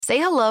Say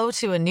hello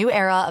to a new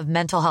era of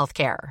mental health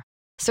care.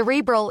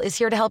 Cerebral is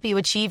here to help you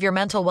achieve your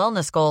mental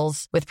wellness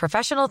goals with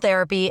professional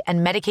therapy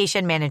and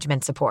medication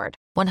management support.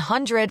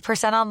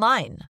 100%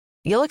 online.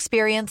 You'll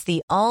experience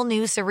the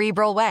all-new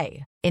Cerebral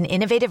Way, an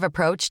innovative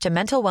approach to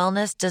mental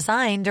wellness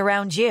designed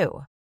around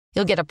you.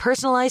 You'll get a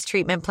personalized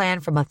treatment plan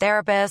from a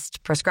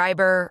therapist,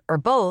 prescriber, or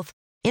both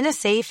in a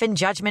safe and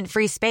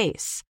judgment-free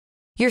space.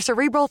 Your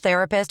Cerebral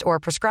therapist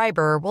or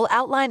prescriber will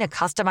outline a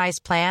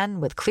customized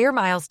plan with clear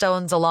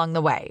milestones along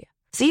the way,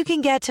 so you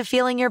can get to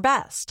feeling your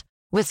best.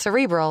 With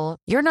Cerebral,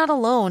 you're not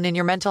alone in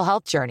your mental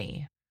health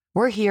journey.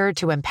 We're here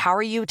to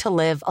empower you to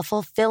live a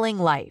fulfilling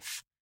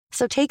life.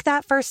 So take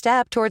that first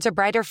step towards a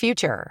brighter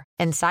future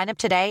and sign up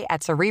today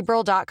at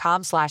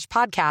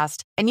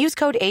Cerebral.com/podcast and use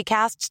code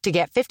ACAST to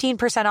get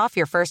 15% off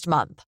your first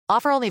month.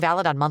 Offer only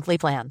valid on monthly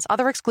plans.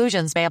 Other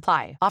exclusions may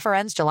apply. Offer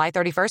ends July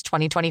 31st,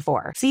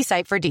 2024. See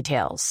site for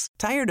details.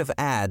 Tired of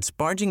ads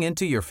barging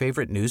into your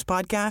favorite news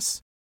podcasts?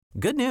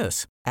 Good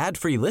news.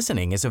 Ad-free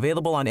listening is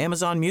available on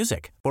Amazon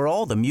Music for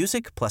all the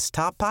music plus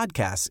top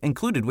podcasts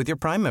included with your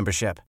Prime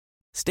membership.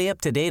 Stay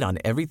up to date on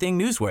everything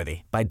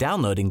newsworthy by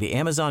downloading the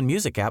Amazon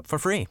Music app for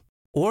free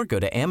or go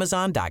to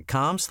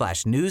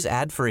amazon.com/news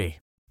ad free.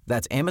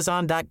 That's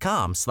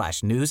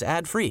amazon.com/news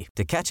ad free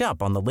to catch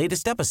up on the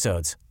latest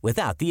episodes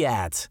without the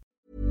ads.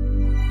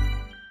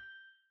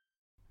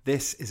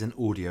 This is an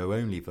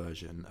audio-only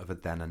version of a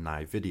Then and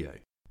Now video.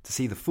 To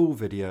see the full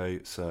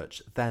video,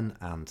 search Then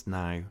and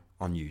Now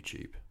on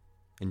YouTube.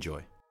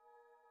 Enjoy.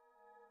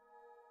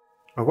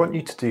 I want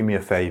you to do me a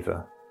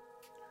favour.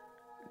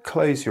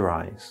 Close your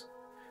eyes.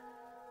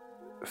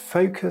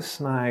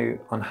 Focus now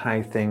on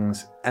how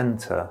things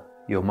enter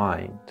your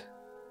mind.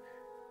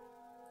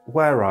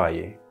 Where are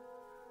you?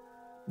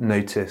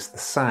 Notice the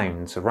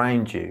sounds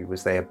around you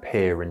as they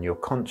appear in your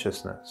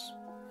consciousness.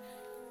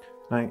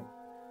 Now,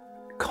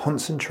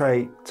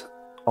 concentrate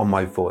on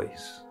my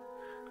voice,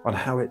 on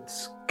how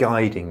it's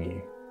guiding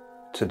you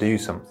to do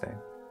something.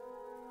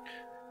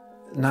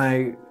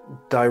 Now,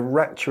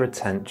 direct your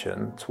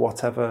attention to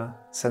whatever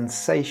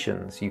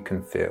sensations you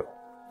can feel.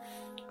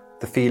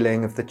 The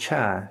feeling of the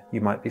chair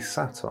you might be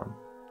sat on,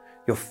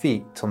 your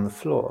feet on the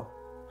floor.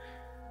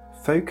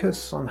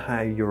 Focus on how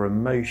your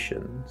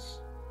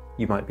emotions,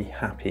 you might be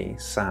happy,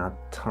 sad,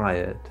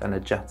 tired,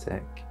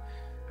 energetic,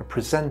 are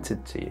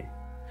presented to you.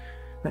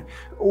 Now,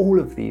 all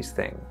of these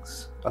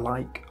things are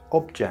like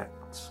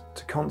objects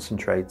to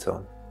concentrate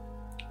on.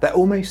 They're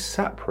almost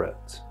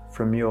separate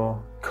from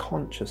your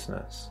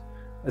consciousness,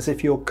 as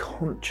if your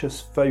conscious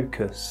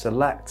focus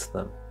selects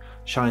them,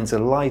 shines a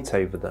light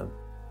over them,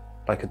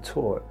 like a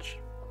torch.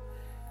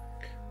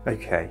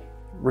 Okay,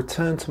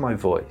 return to my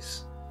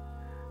voice.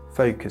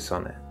 Focus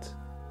on it.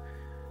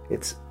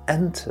 It's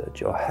entered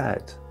your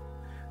head,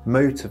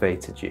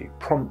 motivated you,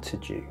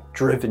 prompted you,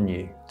 driven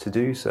you to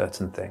do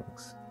certain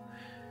things.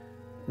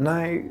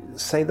 Now,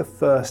 say the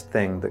first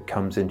thing that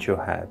comes into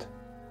your head.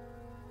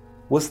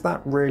 Was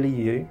that really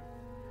you?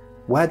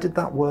 Where did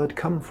that word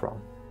come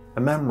from? A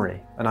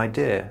memory, an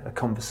idea, a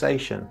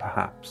conversation,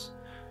 perhaps.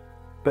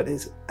 But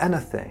is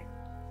anything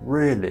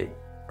really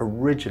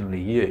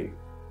originally you,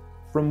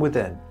 from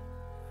within?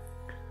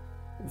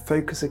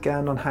 Focus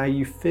again on how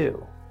you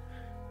feel.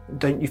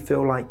 Don't you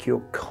feel like your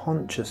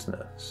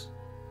consciousness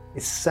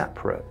is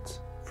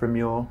separate from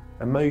your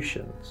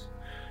emotions?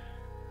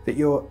 That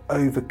you're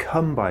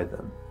overcome by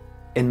them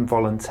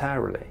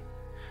involuntarily?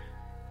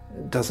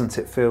 Doesn't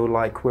it feel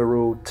like we're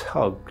all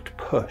tugged,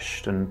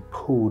 pushed and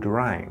pulled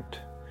around?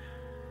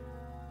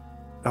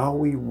 Are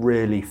we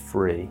really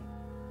free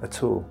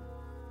at all?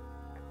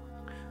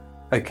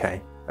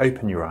 Okay,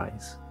 open your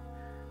eyes.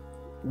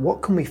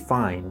 What can we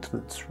find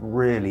that's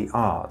really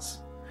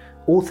ours?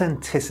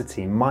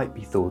 Authenticity might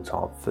be thought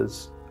of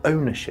as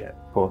ownership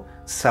or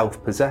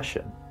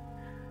self-possession.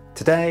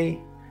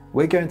 Today,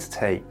 we're going to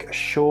take a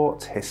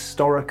short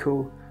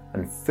historical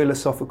and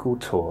philosophical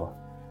tour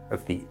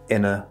of the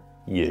inner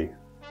you.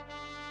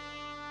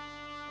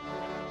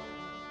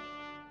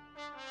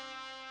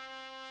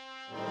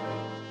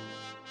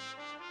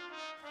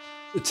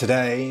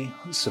 Today,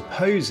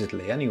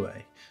 supposedly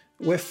anyway,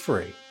 we're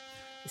free.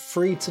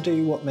 Free to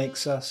do what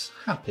makes us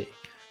happy,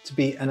 to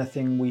be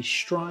anything we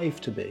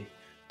strive to be,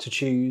 to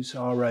choose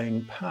our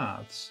own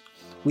paths.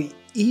 We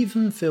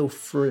even feel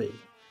free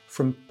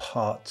from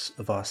parts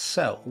of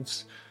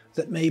ourselves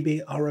that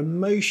maybe our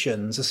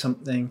emotions are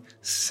something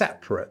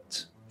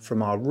separate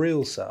from our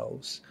real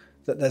selves,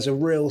 that there's a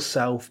real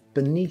self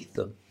beneath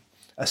them,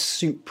 a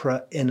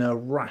supra-inner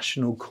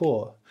rational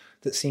core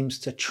that seems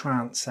to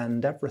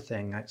transcend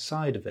everything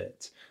outside of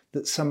it,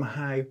 that's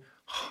somehow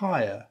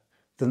higher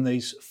than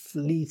those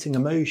fleeting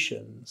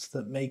emotions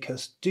that make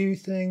us do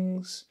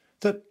things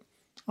that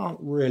aren't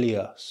really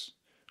us,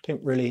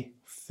 don't really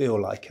feel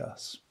like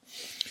us.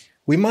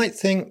 We might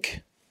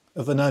think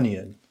of an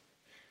onion.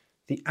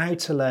 The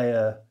outer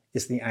layer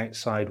is the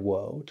outside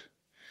world.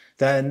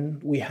 Then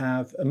we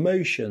have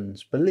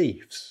emotions,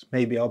 beliefs,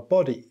 maybe our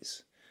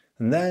bodies.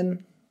 And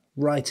then,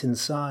 right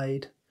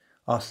inside,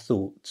 our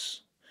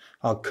thoughts,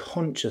 our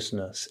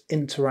consciousness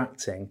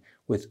interacting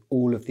with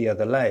all of the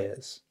other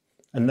layers.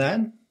 And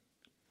then,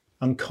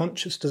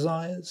 unconscious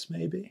desires,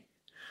 maybe?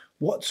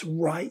 What's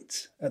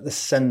right at the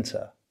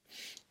centre?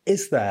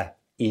 Is there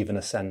even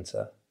a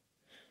centre?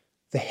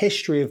 The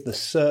history of the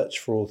search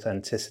for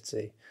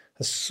authenticity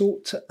has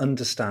sought to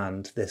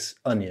understand this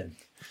onion.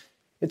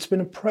 It's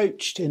been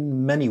approached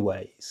in many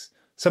ways,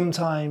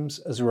 sometimes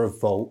as a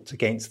revolt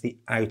against the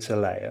outer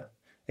layer,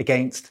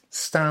 against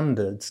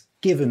standards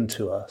given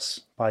to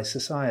us by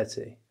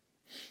society.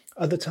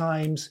 Other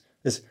times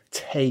as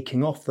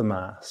taking off the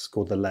mask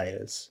or the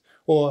layers,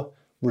 or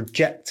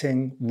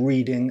rejecting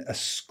reading a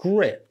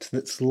script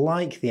that's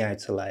like the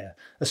outer layer,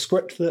 a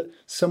script that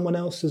someone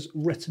else has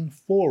written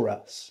for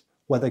us,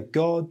 whether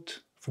God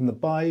from the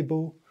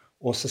Bible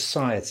or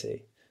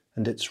society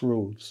and its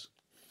rules.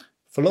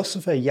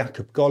 Philosopher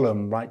Jacob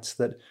Golem writes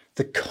that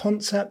the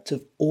concept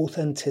of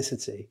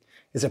authenticity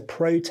is a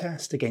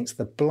protest against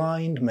the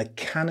blind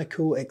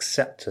mechanical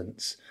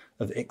acceptance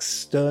of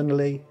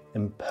externally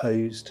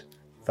imposed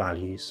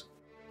values.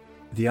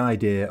 The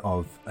idea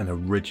of an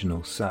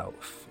original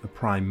self, a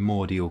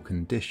primordial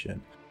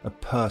condition, a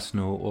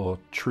personal or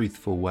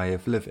truthful way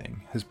of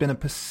living, has been a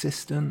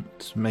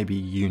persistent, maybe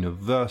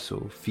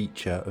universal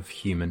feature of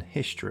human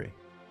history.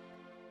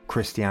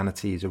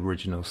 Christianity's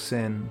original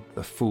sin,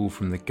 the fall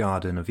from the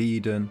Garden of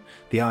Eden,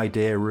 the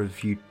idea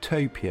of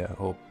utopia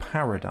or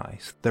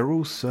paradise, they're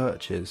all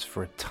searches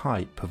for a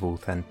type of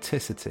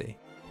authenticity.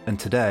 And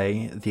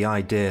today, the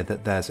idea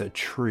that there's a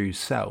true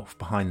self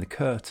behind the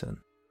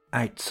curtain,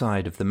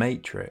 outside of the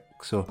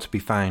matrix, or to be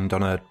found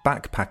on a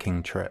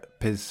backpacking trip,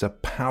 is a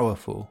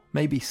powerful,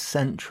 maybe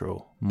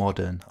central,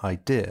 modern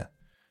idea.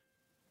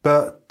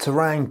 But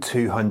around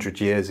 200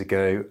 years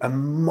ago, a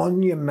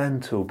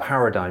monumental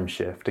paradigm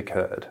shift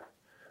occurred.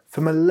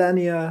 For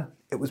millennia,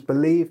 it was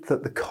believed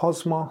that the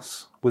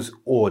cosmos was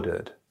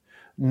ordered.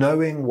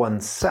 Knowing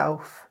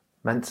oneself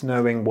meant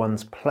knowing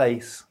one's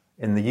place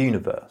in the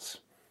universe.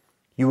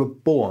 You were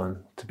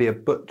born to be a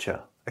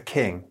butcher, a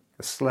king,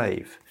 a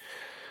slave.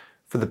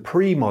 For the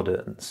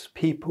pre-moderns,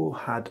 people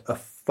had a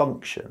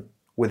function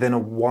within a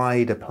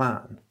wider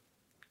plan.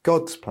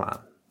 God's plan,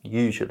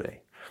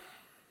 usually.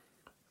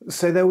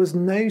 So there was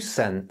no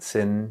sense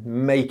in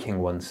making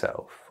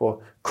oneself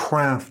or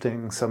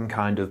crafting some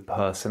kind of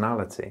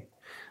personality.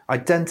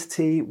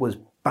 Identity was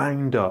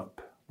bound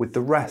up with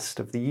the rest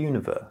of the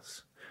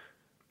universe.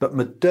 But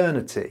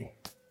modernity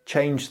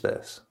changed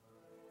this.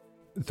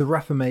 The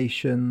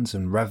Reformations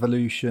and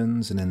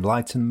revolutions and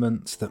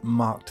enlightenments that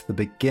marked the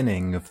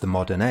beginning of the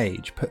modern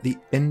age put the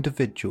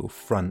individual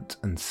front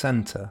and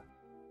centre,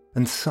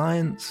 and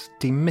science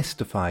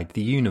demystified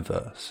the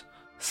universe,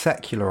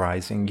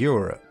 secularising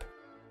Europe.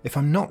 If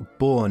I'm not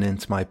born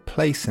into my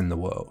place in the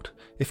world,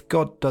 if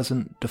God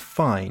doesn't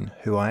define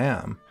who I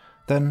am,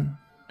 then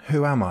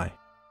who am I?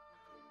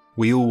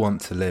 We all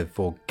want to live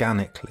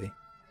organically,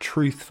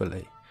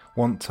 truthfully,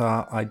 want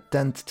our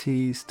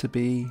identities to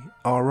be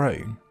our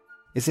own.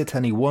 Is it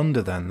any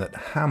wonder then that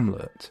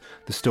Hamlet,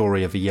 the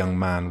story of a young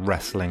man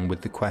wrestling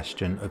with the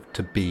question of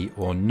to be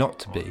or not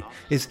to be,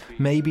 is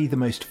maybe the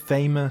most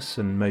famous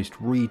and most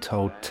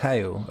retold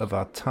tale of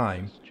our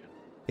time?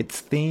 Its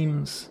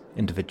themes,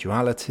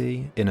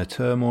 individuality, inner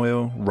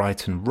turmoil,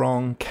 right and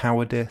wrong,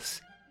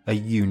 cowardice, are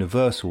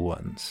universal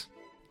ones.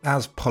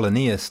 As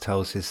Polonius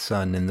tells his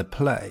son in the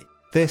play,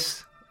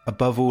 this,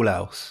 above all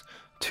else,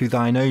 to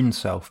thine own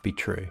self be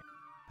true,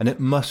 and it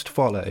must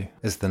follow,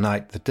 as the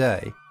night the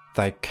day,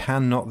 thou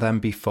cannot then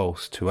be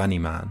false to any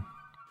man.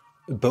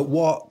 But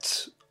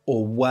what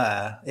or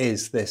where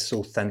is this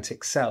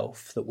authentic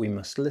self that we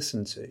must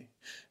listen to?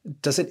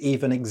 Does it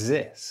even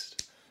exist?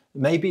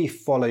 Maybe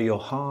follow your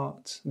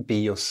heart,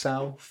 be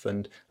yourself,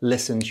 and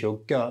listen to your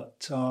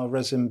gut are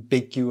as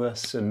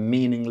ambiguous and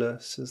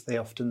meaningless as they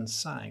often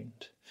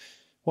sound.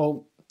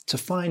 Well, to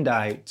find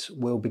out,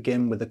 we'll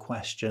begin with a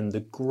question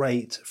the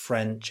great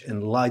French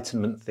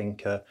Enlightenment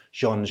thinker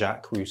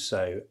Jean-Jacques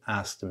Rousseau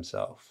asked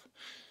himself.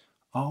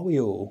 Are we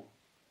all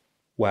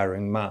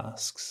wearing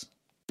masks?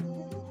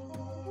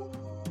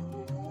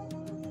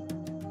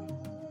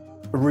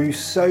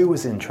 Rousseau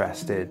was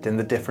interested in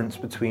the difference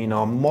between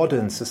our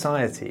modern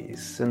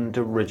societies and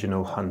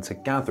original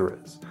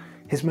hunter-gatherers.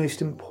 His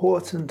most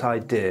important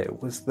idea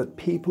was that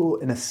people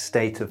in a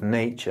state of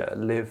nature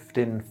lived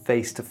in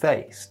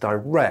face-to-face,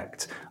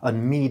 direct,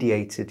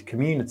 unmediated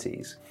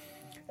communities.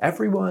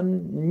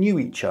 Everyone knew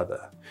each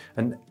other,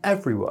 and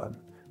everyone,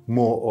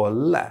 more or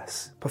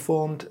less,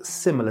 performed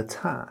similar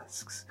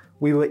tasks.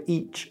 We were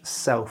each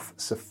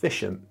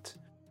self-sufficient.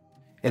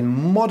 In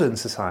modern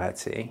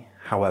society,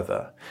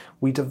 however,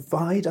 we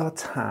divide our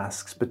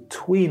tasks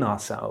between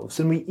ourselves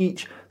and we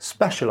each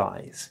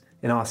specialise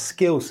in our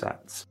skill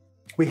sets.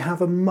 We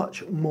have a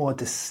much more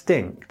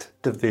distinct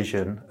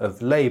division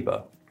of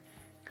labour.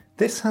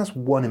 This has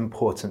one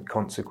important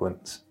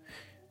consequence.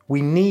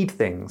 We need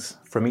things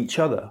from each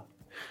other.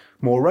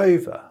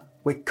 Moreover,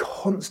 we're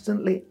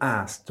constantly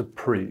asked to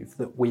prove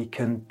that we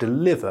can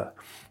deliver,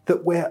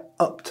 that we're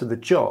up to the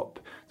job,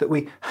 that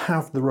we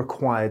have the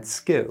required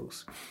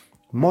skills.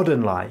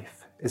 Modern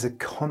life is a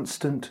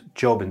constant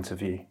job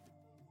interview.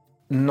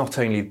 Not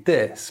only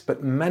this,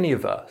 but many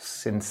of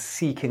us, in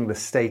seeking the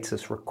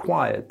status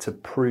required to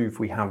prove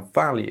we have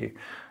value,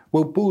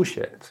 will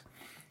bullshit.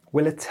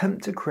 We'll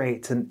attempt to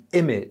create an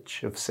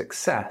image of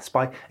success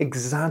by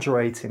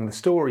exaggerating the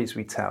stories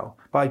we tell,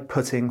 by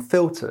putting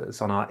filters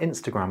on our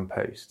Instagram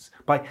posts,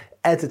 by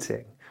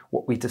editing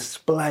what we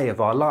display of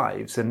our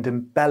lives and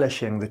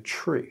embellishing the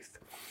truth.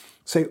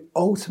 So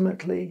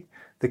ultimately,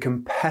 the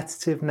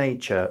competitive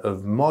nature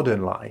of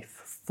modern life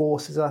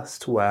forces us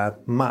to wear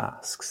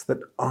masks that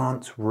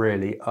aren't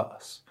really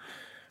us.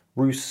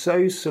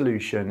 Rousseau's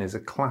solution is a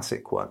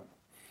classic one.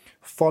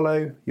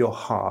 Follow your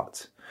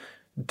heart.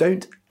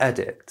 Don't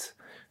edit.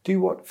 Do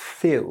what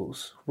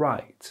feels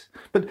right.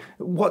 But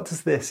what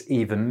does this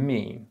even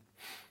mean?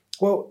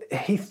 Well,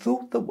 he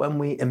thought that when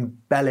we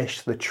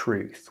embellish the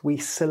truth, we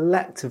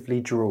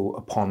selectively draw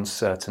upon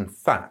certain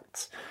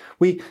facts.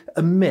 We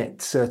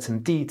omit certain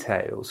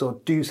details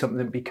or do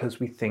something because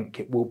we think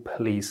it will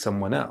please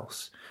someone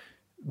else.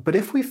 But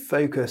if we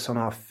focus on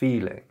our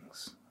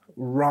feelings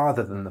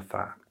rather than the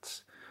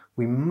facts,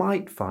 we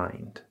might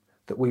find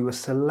that we were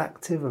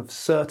selective of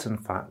certain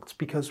facts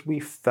because we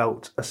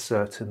felt a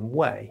certain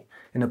way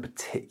in a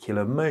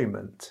particular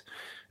moment,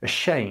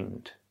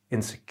 ashamed,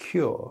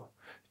 insecure,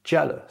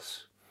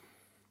 jealous.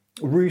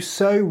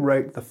 Rousseau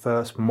wrote the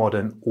first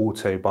modern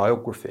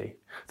autobiography,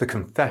 The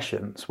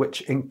Confessions,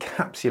 which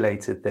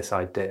encapsulated this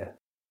idea.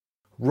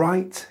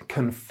 Write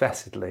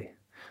confessedly,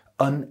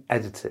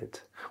 unedited,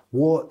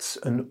 warts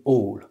and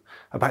all,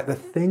 about the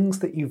things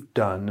that you've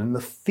done and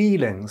the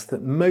feelings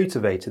that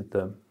motivated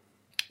them.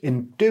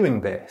 In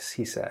doing this,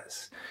 he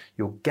says,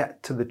 you'll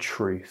get to the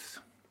truth.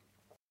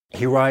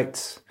 He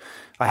writes,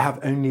 I have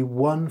only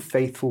one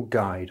faithful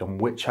guide on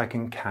which I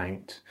can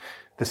count,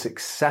 the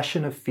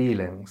succession of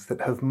feelings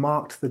that have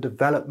marked the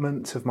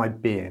development of my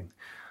being.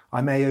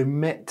 I may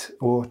omit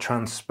or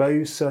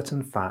transpose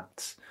certain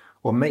facts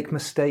or make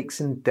mistakes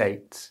in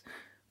dates,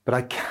 but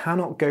I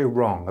cannot go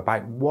wrong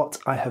about what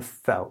I have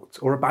felt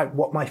or about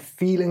what my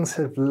feelings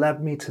have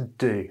led me to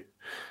do.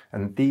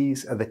 And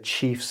these are the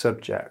chief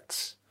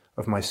subjects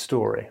of my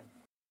story.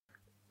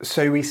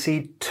 So we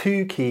see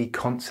two key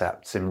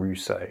concepts in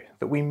Rousseau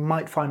that we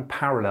might find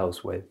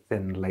parallels with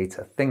in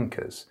later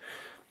thinkers.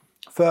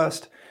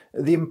 First,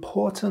 the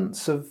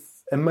importance of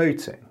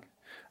emoting,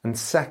 and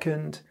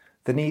second,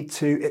 the need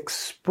to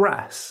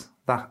express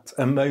that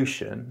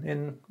emotion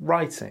in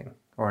writing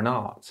or in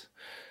art.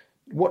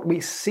 What we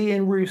see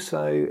in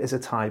Rousseau is a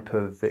type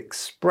of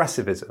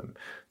expressivism,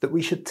 that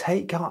we should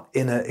take our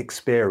inner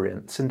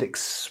experience and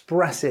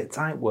express it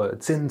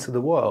outwards into the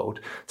world,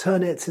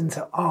 turn it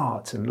into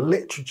art and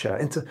literature,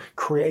 into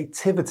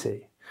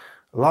creativity.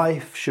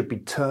 Life should be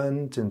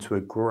turned into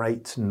a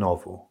great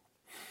novel.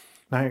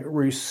 Now,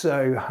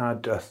 Rousseau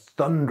had a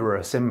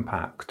thunderous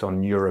impact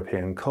on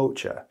European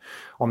culture,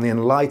 on the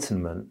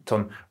Enlightenment,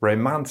 on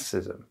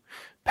Romanticism.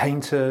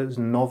 Painters,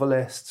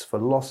 novelists,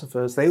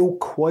 philosophers, they all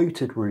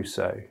quoted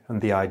Rousseau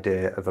and the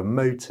idea of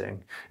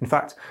emoting. In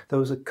fact, there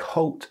was a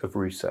cult of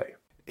Rousseau.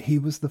 He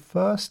was the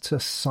first to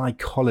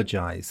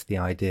psychologize the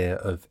idea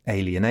of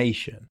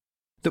alienation,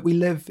 that we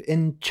live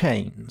in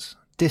chains,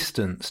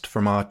 distanced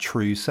from our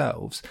true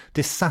selves,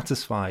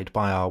 dissatisfied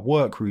by our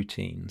work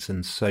routines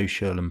and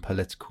social and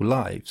political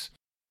lives.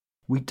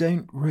 We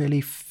don't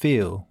really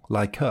feel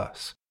like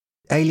us.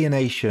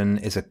 Alienation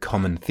is a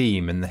common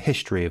theme in the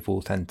history of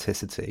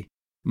authenticity.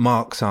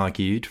 Marx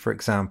argued, for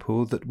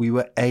example, that we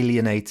were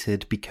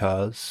alienated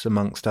because,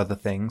 amongst other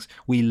things,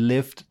 we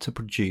lived to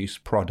produce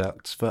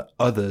products for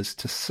others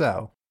to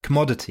sell,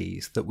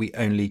 commodities that we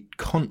only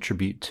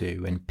contribute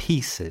to in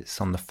pieces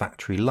on the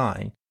factory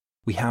line.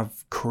 We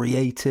have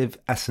creative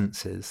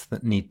essences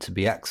that need to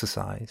be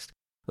exercised.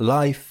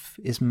 Life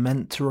is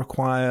meant to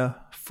require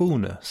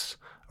fullness,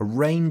 a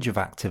range of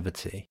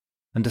activity,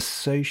 and a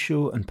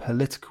social and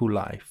political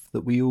life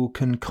that we all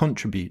can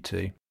contribute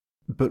to.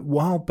 But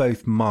while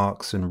both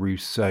Marx and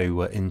Rousseau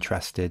were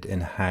interested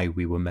in how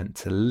we were meant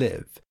to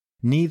live,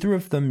 neither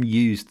of them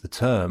used the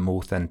term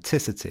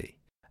authenticity.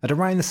 At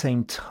around the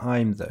same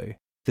time, though,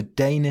 the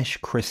Danish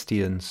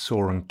Christian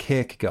Søren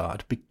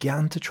Kierkegaard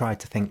began to try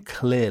to think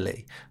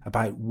clearly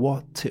about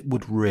what it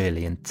would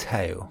really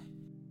entail.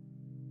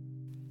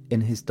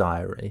 In his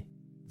diary,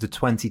 the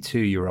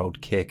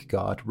 22-year-old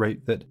Kierkegaard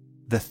wrote that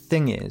the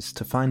thing is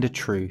to find a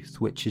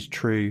truth which is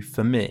true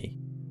for me,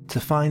 to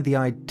find the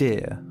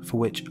idea for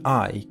which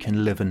I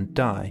can live and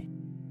die.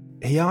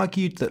 He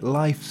argued that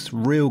life's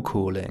real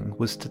calling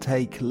was to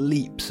take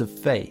leaps of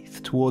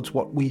faith towards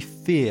what we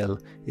feel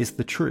is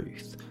the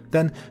truth,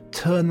 then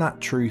turn that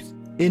truth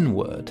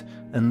inward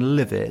and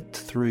live it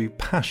through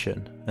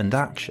passion and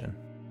action.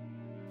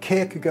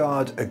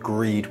 Kierkegaard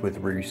agreed with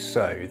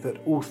Rousseau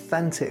that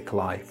authentic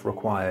life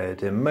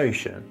required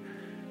emotion,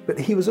 but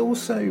he was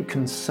also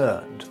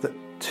concerned that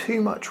too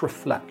much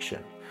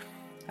reflection,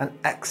 an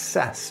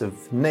excess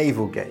of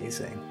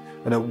navel-gazing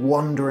and a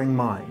wandering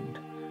mind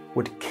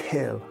would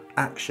kill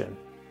action.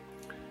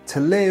 To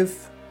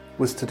live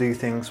was to do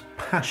things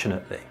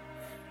passionately.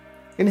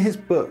 In his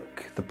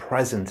book, The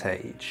Present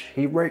Age,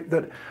 he wrote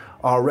that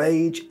Our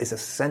age is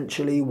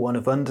essentially one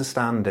of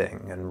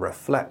understanding and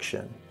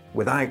reflection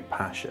without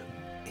passion.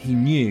 He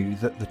knew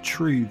that the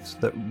truths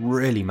that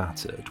really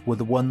mattered were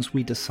the ones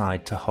we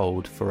decide to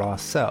hold for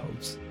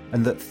ourselves,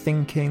 and that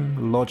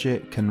thinking,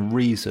 logic and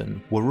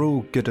reason were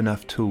all good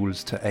enough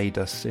tools to aid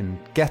us in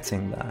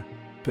getting there,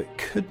 but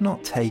could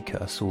not take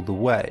us all the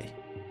way.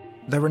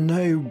 There are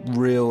no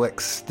real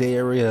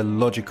exterior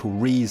logical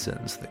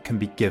reasons that can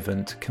be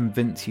given to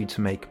convince you to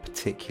make a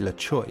particular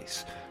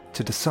choice,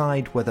 to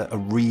decide whether a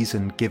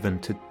reason given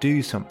to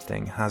do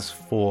something has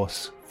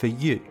force for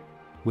you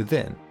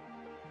within.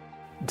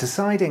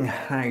 Deciding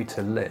how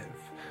to live,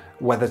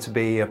 whether to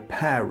be a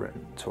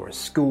parent or a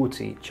school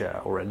teacher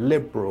or a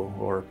liberal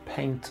or a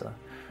painter,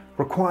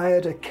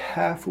 required a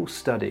careful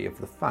study of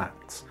the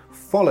facts,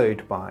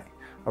 followed by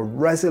a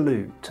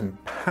resolute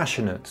and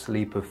passionate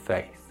leap of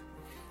faith.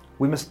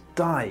 We must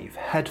dive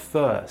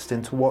headfirst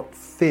into what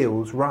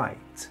feels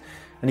right,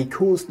 and he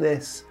calls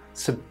this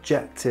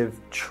subjective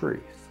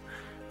truth.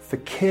 For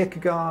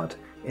Kierkegaard,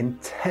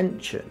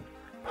 intention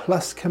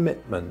plus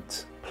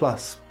commitment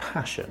plus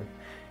passion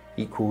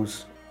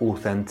equals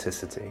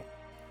authenticity.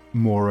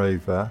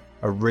 Moreover,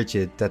 a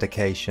rigid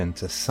dedication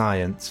to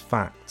science,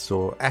 facts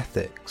or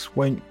ethics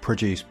won't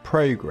produce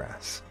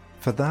progress.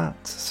 For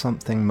that,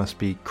 something must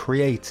be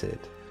created,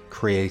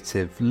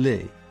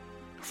 creatively,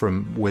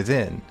 from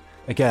within.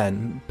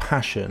 Again,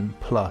 passion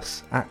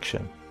plus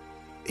action.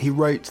 He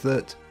wrote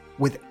that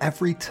with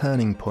every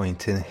turning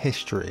point in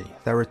history,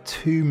 there are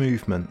two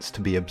movements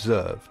to be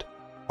observed.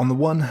 On the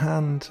one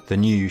hand, the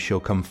new shall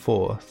come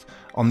forth.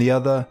 On the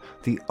other,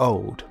 the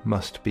old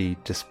must be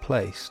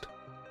displaced.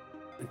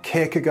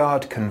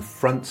 Kierkegaard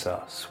confronts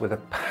us with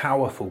a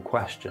powerful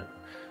question.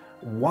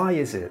 Why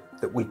is it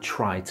that we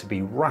try to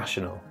be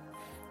rational?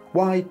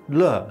 Why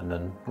learn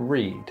and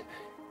read?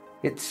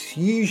 It's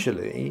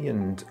usually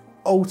and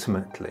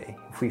ultimately,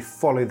 if we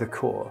follow the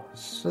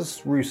course,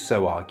 as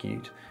Rousseau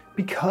argued,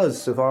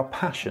 because of our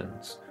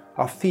passions,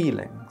 our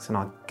feelings and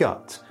our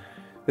gut.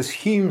 As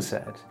Hume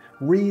said,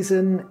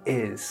 reason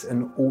is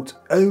and ought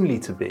only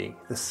to be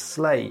the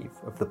slave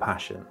of the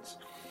passions.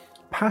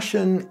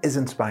 Passion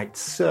isn't about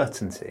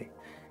certainty,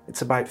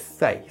 it's about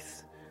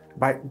faith,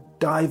 about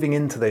diving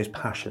into those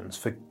passions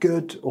for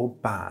good or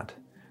bad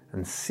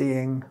and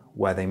seeing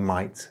where they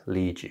might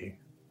lead you.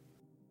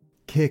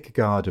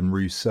 Kierkegaard and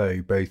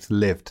Rousseau both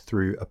lived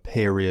through a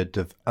period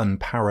of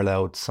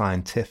unparalleled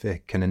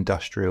scientific and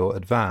industrial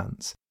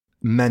advance.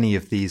 Many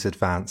of these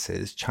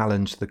advances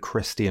challenged the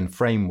Christian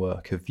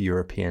framework of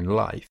European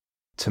life.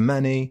 To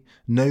many,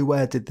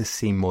 nowhere did this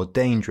seem more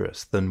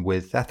dangerous than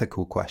with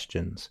ethical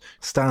questions,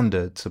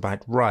 standards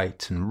about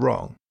right and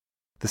wrong.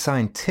 The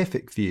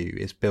scientific view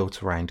is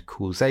built around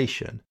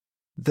causation,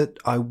 that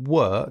I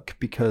work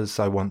because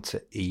I want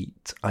to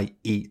eat, I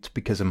eat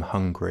because I'm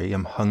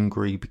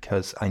hungry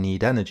because I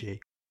need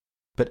energy.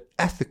 But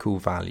ethical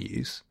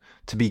values,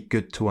 to be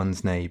good to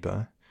one's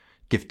neighbour,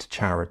 give to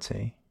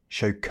charity,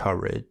 show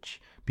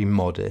courage, be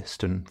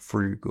modest and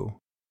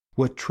frugal,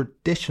 were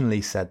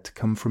traditionally said to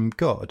come from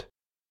God.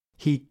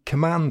 He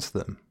commands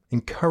them,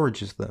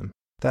 encourages them.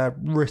 They're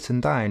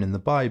written down in the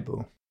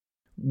Bible.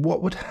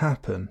 What would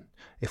happen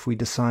if we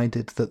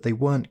decided that they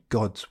weren't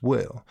God's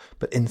will,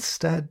 but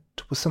instead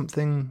were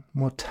something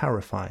more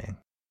terrifying?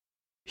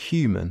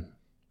 Human,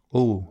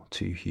 all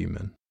too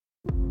human.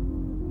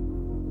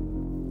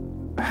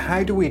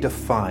 How do we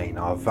define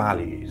our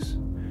values?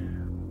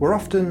 We're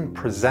often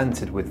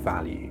presented with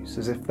values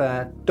as if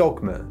they're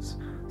dogmas,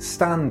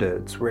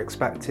 standards we're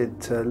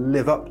expected to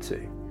live up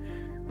to.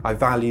 I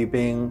value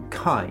being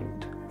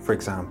kind, for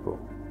example.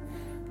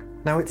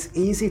 Now, it's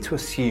easy to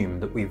assume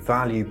that we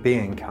value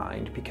being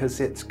kind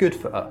because it's good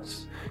for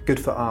us, good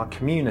for our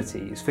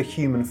communities, for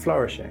human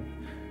flourishing.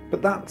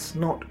 But that's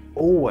not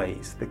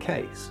always the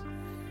case.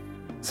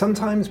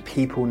 Sometimes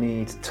people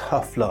need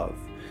tough love.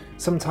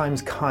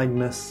 Sometimes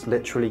kindness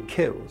literally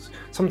kills.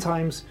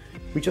 Sometimes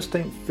we just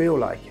don't feel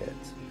like it.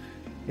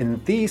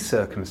 In these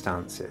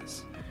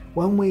circumstances,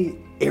 when we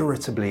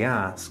irritably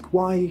ask,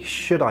 why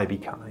should I be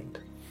kind?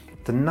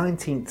 The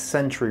 19th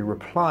century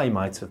reply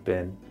might have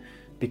been,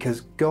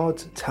 because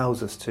God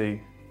tells us to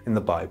in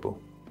the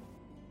Bible.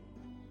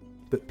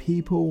 But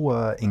people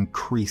were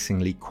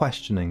increasingly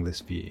questioning this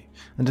view,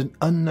 and an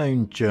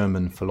unknown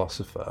German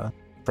philosopher,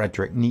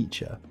 Friedrich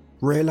Nietzsche,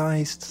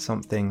 realised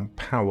something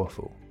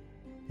powerful.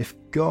 If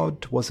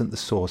God wasn't the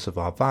source of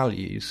our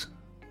values,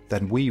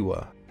 then we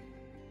were.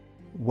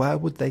 Where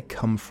would they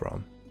come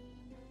from?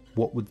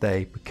 What would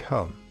they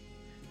become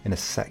in a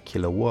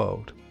secular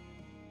world?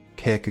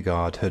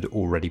 Kierkegaard had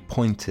already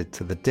pointed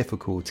to the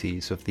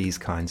difficulties of these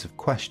kinds of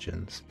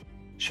questions.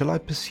 Shall I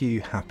pursue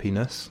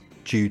happiness,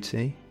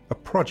 duty, a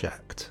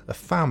project, a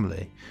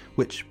family,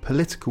 which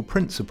political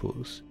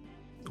principles?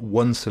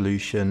 One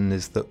solution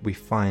is that we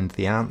find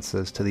the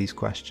answers to these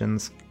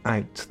questions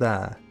out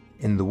there,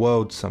 in the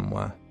world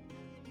somewhere.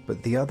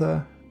 But the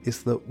other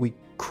is that we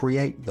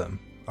create them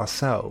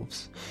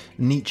ourselves.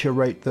 Nietzsche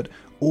wrote that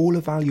all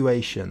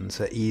evaluations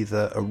are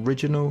either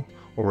original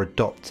or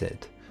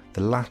adopted,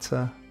 the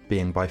latter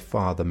being by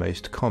far the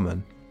most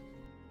common.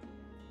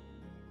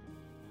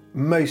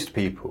 Most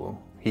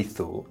people, he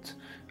thought,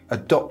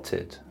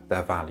 adopted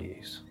their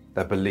values,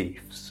 their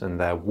beliefs and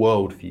their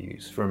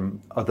worldviews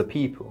from other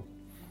people.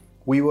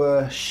 We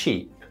were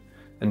sheep,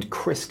 and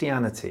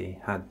Christianity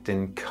had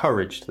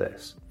encouraged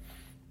this.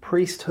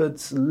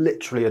 Priesthoods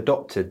literally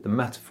adopted the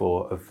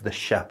metaphor of the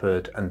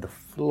shepherd and the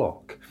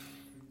flock.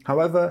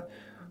 However,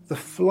 the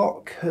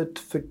flock had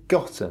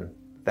forgotten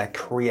their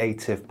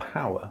creative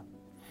power.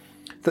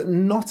 That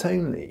not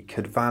only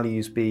could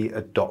values be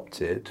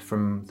adopted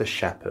from the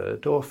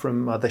shepherd or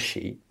from other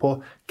sheep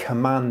or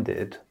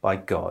commanded by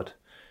God,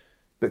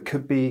 but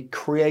could be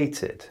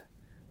created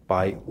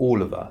by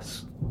all of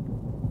us.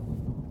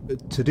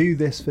 To do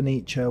this for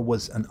Nietzsche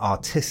was an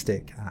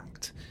artistic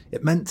act.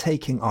 It meant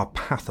taking our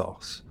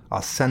pathos,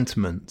 our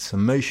sentiments,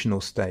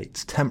 emotional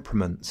states,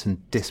 temperaments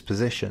and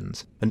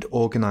dispositions, and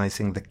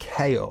organising the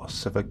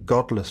chaos of a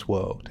godless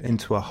world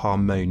into a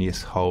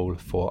harmonious whole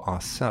for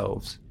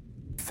ourselves.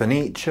 For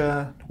Nietzsche,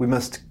 we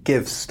must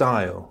give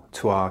style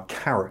to our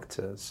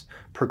characters,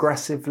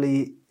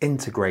 progressively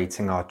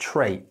integrating our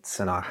traits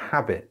and our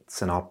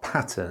habits and our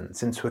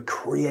patterns into a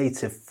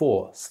creative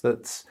force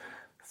that's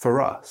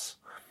for us.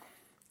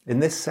 In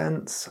this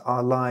sense,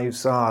 our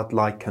lives are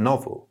like a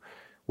novel.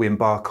 We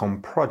embark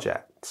on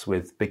projects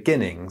with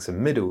beginnings and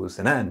middles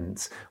and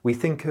ends. We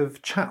think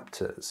of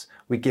chapters.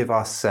 We give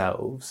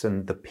ourselves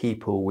and the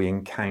people we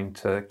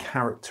encounter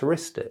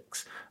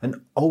characteristics.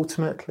 And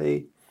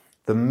ultimately,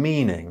 the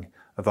meaning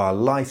of our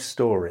life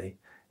story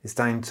is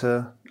down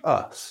to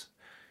us.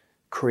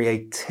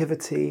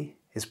 Creativity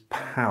is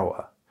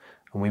power,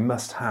 and we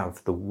must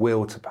have the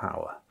will to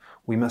power.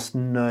 We must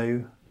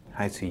know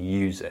how to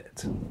use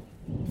it.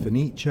 For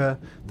Nietzsche,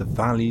 the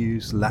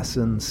values,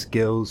 lessons,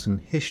 skills and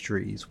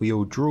histories we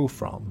all draw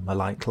from are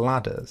like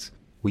ladders.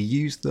 We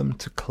use them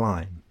to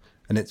climb,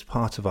 and it's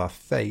part of our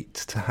fate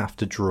to have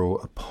to draw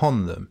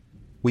upon them.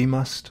 We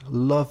must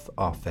love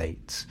our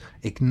fates,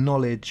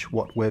 acknowledge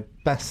what we're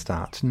best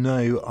at,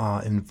 know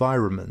our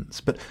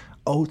environments, but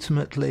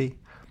ultimately,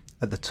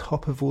 at the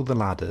top of all the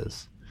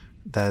ladders,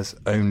 there's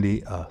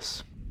only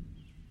us.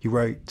 He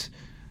wrote,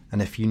 "And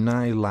if you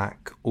now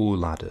lack all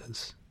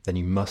ladders, then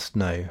you must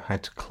know how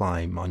to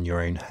climb on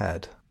your own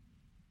head."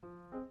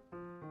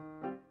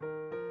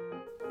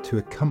 To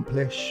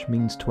accomplish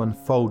means to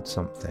unfold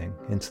something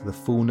into the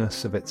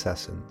fullness of its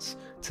essence,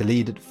 to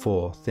lead it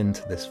forth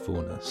into this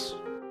fullness.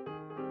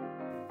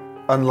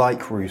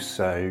 Unlike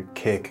Rousseau,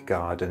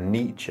 Kierkegaard and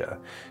Nietzsche,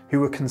 who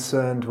were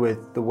concerned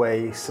with the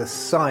way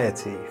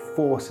society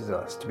forces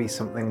us to be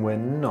something we're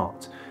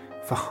not,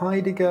 for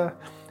Heidegger,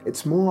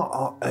 it's more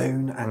our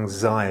own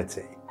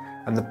anxiety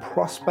and the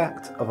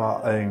prospect of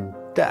our own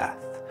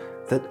death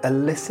that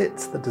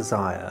elicits the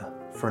desire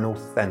for an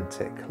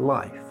authentic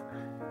life.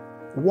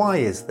 Why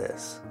is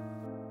this?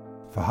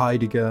 For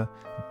Heidegger,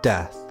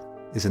 death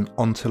is an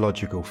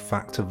ontological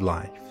fact of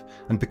life,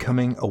 and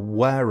becoming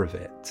aware of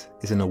it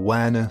is an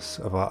awareness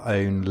of our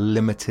own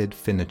limited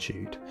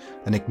finitude,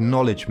 an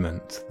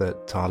acknowledgement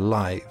that our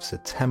lives are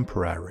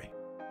temporary.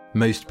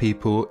 Most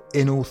people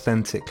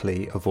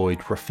inauthentically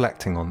avoid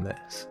reflecting on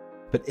this,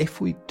 but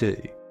if we do,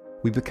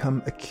 we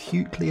become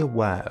acutely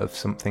aware of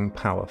something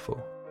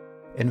powerful.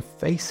 In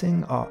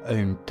facing our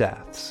own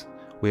deaths,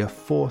 we are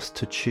forced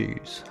to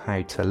choose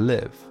how to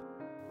live.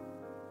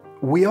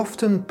 We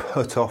often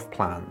put off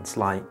plans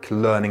like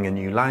learning a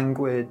new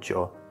language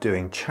or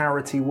doing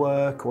charity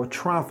work or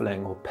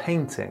travelling or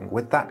painting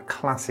with that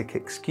classic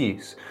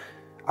excuse,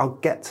 "I'll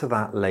get to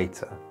that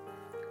later,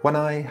 when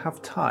I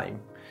have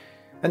time."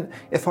 And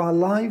if our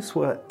lives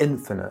were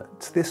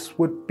infinite, this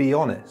would be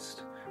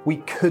honest. We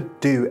could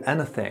do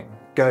anything,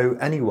 go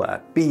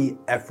anywhere, be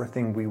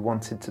everything we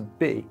wanted to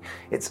be.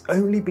 It's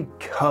only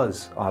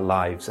because our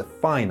lives are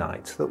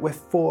finite that we're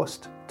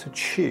forced to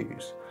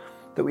choose,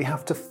 that we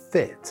have to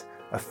fit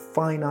a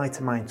finite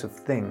amount of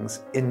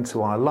things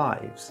into our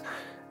lives.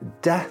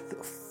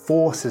 Death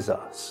forces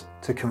us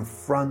to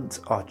confront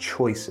our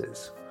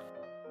choices.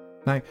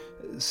 Now,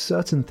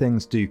 certain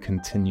things do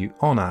continue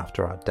on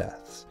after our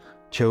deaths.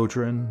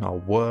 Children, our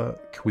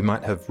work, we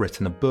might have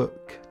written a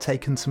book,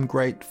 taken some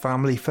great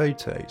family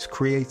photos,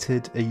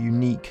 created a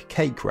unique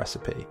cake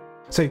recipe.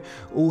 So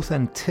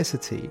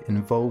authenticity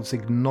involves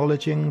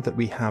acknowledging that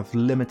we have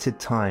limited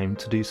time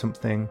to do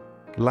something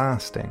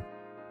lasting.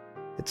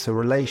 It's a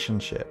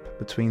relationship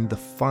between the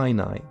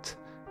finite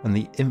and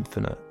the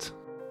infinite.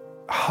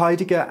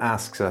 Heidegger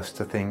asks us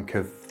to think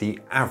of the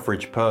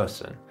average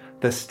person,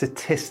 the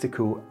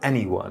statistical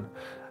anyone.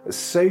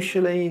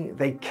 Socially,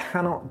 they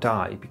cannot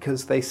die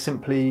because they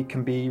simply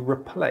can be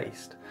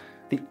replaced.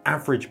 The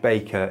average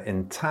baker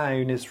in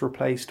town is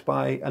replaced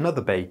by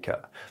another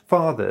baker.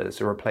 Fathers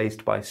are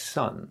replaced by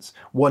sons.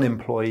 One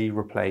employee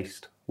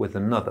replaced with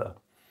another.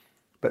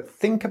 But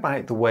think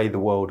about the way the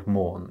world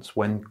mourns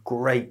when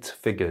great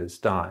figures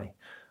die,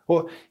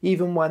 or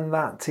even when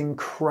that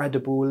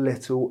incredible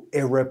little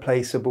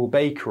irreplaceable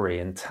bakery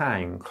in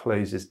town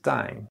closes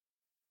down.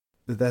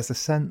 There's a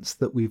sense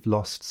that we've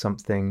lost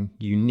something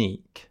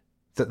unique,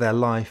 that their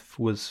life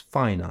was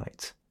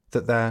finite,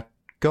 that they're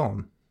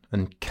gone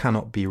and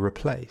cannot be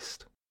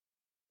replaced.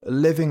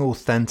 Living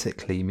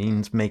authentically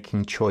means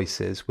making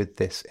choices with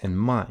this in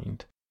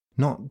mind,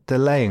 not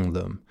delaying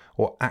them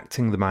or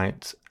acting them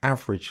out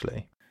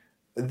averagely.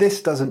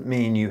 This doesn't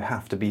mean you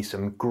have to be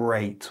some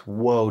great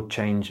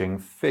world-changing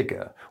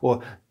figure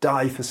or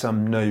die for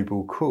some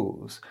noble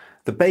cause.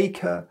 The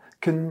baker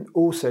can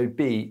also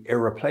be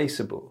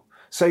irreplaceable,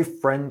 so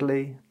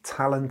friendly,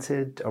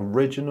 talented,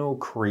 original,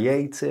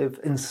 creative,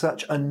 in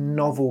such a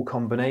novel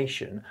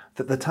combination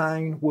that the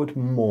town would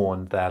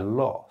mourn their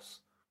loss.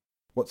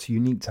 What's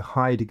unique to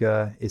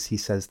Heidegger is he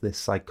says this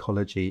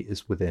psychology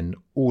is within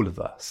all of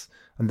us,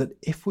 and that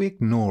if we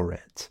ignore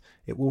it,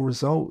 it will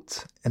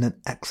result in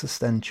an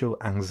existential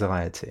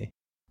anxiety.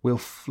 We'll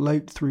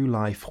float through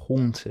life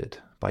haunted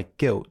by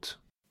guilt.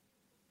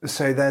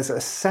 So there's a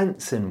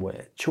sense in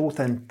which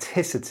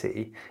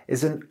authenticity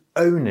is an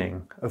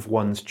owning of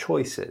one's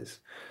choices.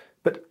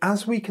 But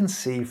as we can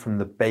see from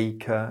the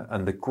baker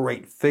and the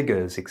great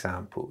figures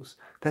examples,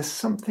 there's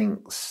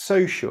something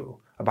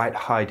social about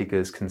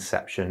Heidegger's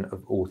conception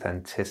of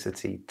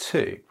authenticity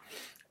too.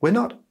 We're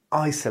not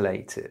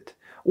isolated.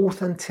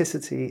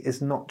 Authenticity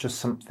is not just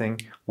something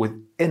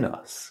within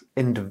us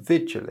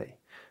individually,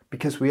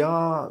 because we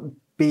are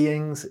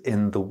beings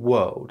in the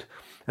world,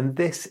 and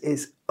this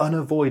is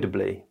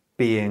unavoidably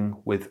being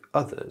with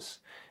others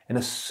in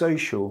a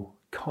social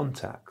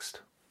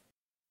context.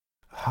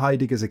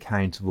 Heidegger's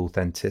account of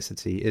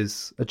authenticity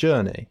is a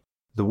journey.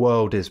 The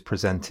world is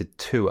presented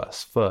to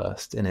us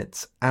first in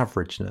its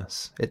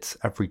averageness, its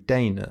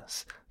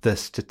everydayness, the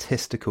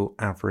statistical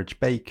average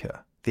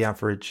baker, the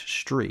average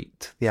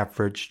street, the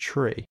average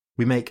tree.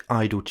 We make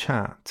idle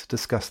chat,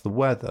 discuss the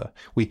weather.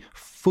 We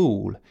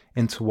fall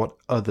into what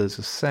others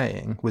are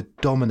saying. We're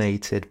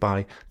dominated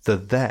by the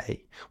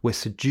they. We're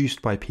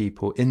seduced by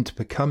people into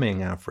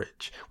becoming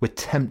average. We're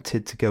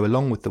tempted to go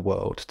along with the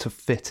world, to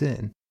fit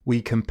in.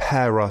 We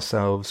compare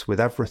ourselves with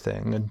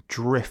everything and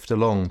drift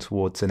along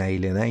towards an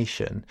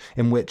alienation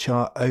in which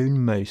our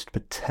own most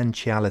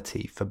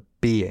potentiality for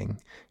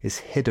being is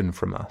hidden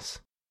from us.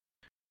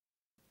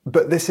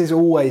 But this is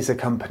always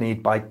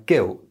accompanied by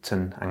guilt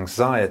and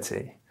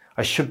anxiety.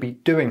 I should be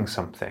doing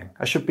something.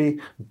 I should be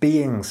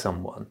being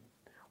someone.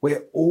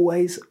 We're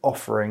always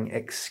offering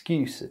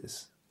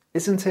excuses.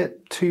 Isn't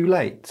it too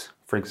late,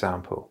 for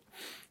example?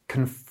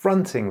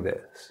 Confronting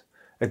this,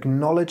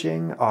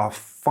 acknowledging our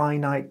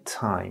finite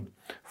time,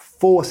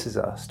 forces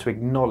us to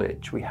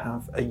acknowledge we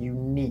have a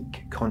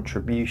unique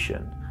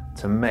contribution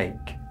to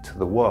make to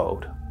the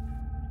world.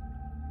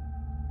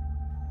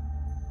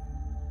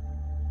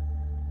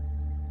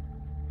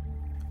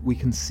 We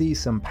can see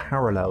some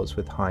parallels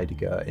with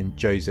Heidegger in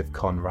Joseph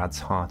Conrad's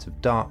Heart of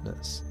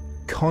Darkness.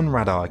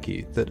 Conrad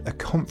argued that a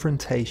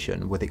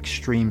confrontation with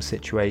extreme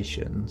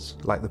situations,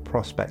 like the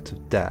prospect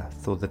of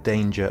death or the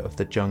danger of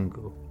the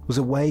jungle, was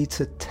a way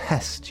to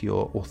test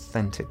your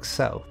authentic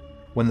self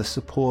when the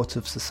support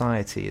of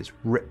society is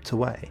ripped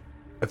away.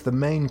 Of the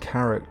main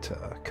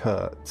character,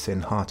 Kurtz,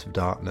 in Heart of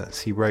Darkness,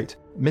 he wrote,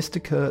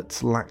 Mr.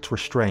 Kurtz lacked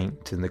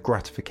restraint in the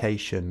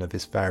gratification of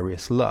his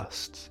various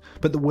lusts,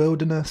 but the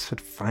wilderness had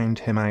found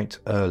him out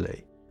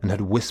early and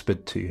had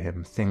whispered to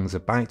him things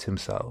about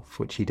himself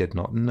which he did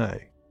not know,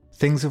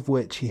 things of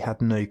which he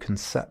had no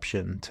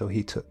conception till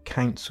he took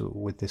counsel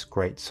with this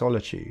great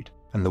solitude,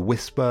 and the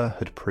whisper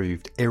had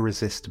proved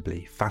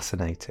irresistibly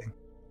fascinating.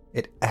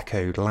 It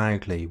echoed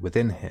loudly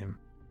within him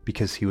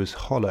because he was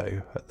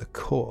hollow at the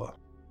core.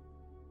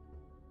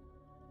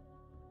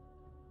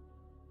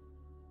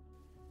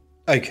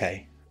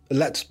 Okay,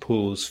 let's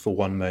pause for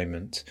one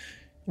moment.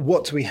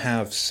 What do we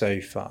have so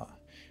far?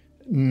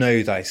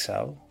 Know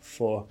thyself,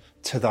 or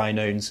to thine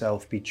own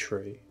self be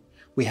true.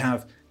 We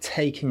have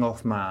taking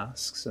off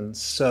masks and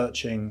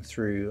searching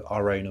through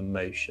our own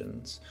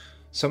emotions,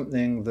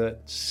 something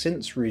that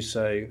since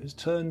Rousseau has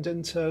turned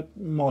into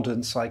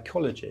modern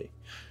psychology.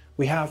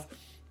 We have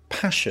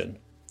passion,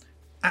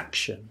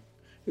 action,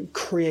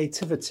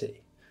 creativity,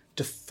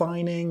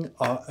 defining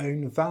our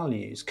own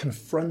values,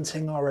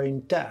 confronting our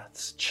own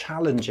deaths,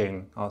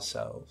 challenging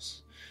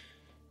ourselves.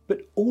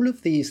 But all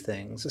of these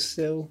things are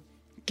still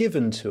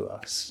given to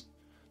us.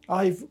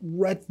 I've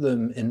read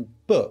them in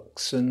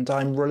books and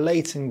I'm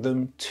relating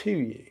them to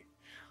you.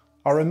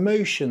 Our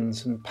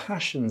emotions and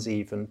passions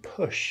even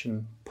push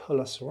and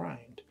pull us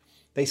around.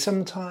 They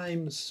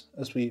sometimes,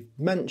 as we've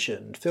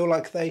mentioned, feel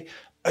like they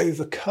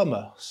overcome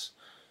us.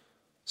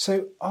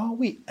 So are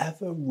we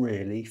ever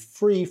really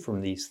free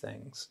from these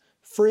things?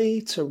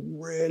 Free to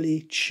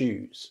really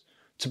choose,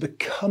 to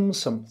become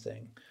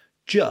something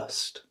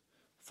just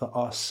for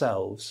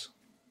ourselves?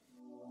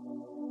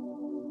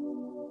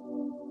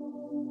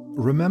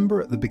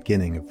 Remember at the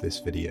beginning of this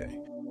video,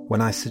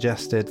 when I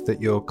suggested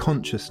that your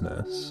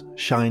consciousness,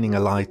 shining a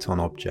light on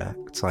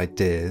objects,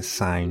 ideas,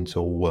 sounds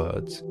or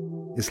words,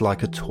 is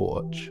like a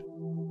torch?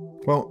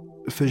 Well,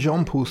 for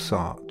Jean-Paul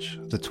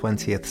Sartre, the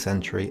 20th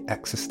century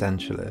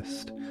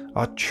existentialist,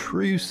 our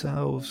true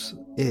selves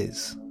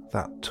is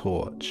that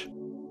torch.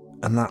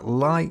 And that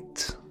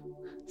light,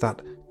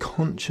 that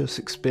conscious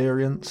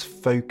experience,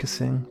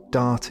 focusing,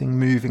 darting,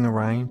 moving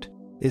around,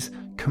 is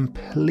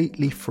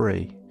completely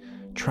free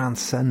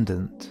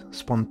transcendent,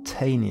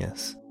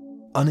 spontaneous,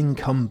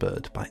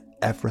 unencumbered by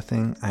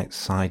everything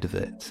outside of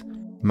it.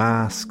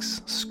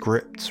 Masks,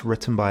 scripts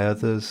written by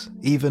others,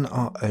 even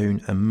our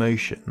own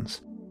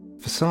emotions.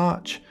 For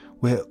Sartre,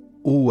 we're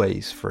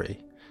always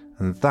free,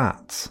 and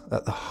that's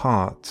at the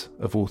heart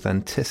of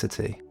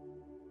authenticity.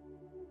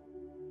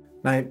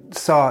 Now,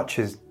 Sartre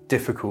is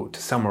difficult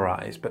to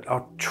summarise, but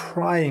I'll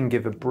try and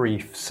give a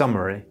brief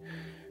summary.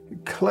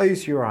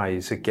 Close your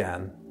eyes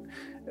again.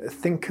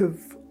 Think of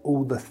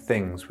all the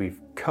things we've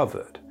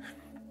covered.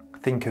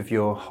 Think of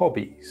your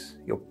hobbies,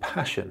 your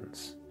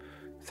passions.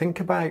 Think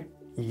about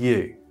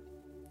you.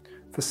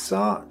 For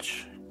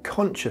Sartre,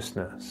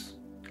 consciousness,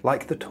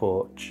 like the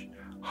torch,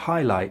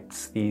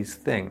 highlights these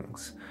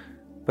things,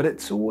 but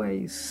it's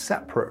always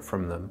separate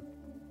from them.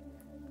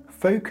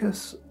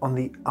 Focus on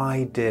the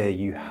idea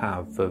you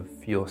have of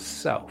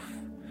yourself.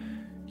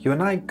 You are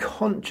now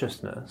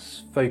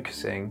consciousness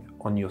focusing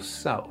on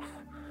yourself,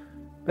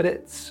 but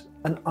it's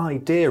an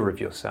idea of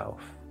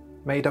yourself,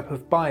 made up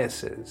of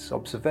biases,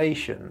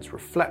 observations,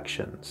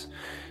 reflections,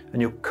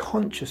 and your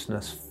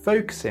consciousness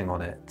focusing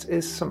on it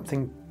is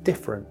something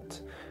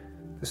different.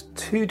 There's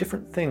two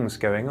different things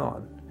going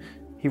on.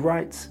 He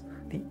writes,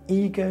 the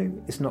ego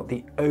is not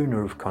the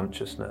owner of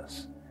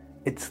consciousness,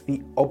 it's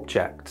the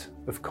object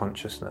of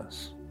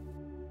consciousness.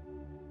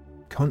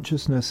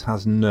 Consciousness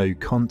has no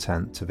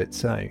content of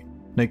its own.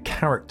 No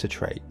character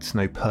traits,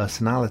 no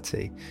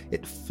personality.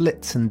 It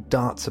flits and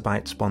darts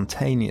about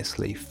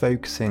spontaneously,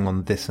 focusing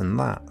on this and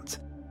that.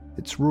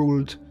 It's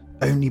ruled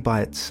only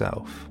by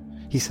itself.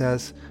 He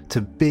says,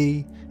 to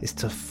be is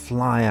to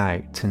fly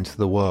out into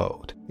the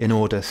world, in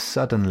order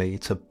suddenly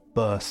to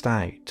burst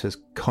out as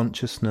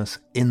consciousness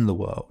in the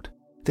world.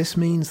 This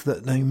means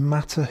that no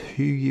matter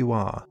who you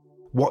are,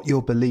 what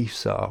your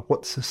beliefs are,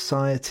 what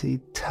society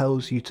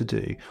tells you to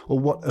do, or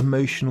what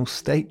emotional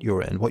state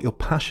you're in, what your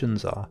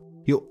passions are,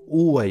 you're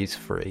always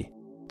free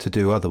to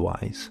do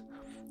otherwise,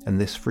 and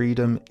this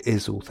freedom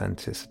is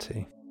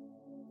authenticity.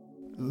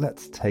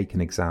 Let's take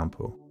an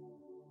example.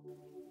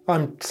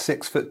 I'm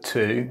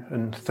 6'2"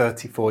 and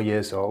 34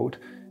 years old.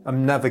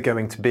 I'm never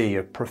going to be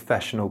a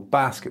professional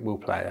basketball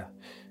player,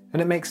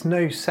 and it makes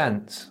no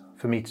sense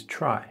for me to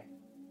try.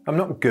 I'm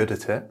not good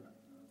at it.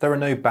 There are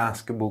no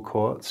basketball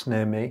courts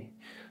near me.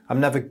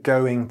 I'm never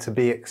going to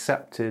be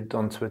accepted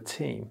onto a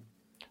team.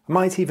 I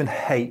might even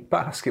hate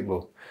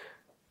basketball.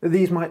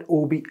 These might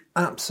all be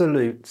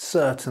absolute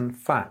certain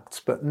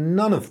facts, but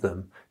none of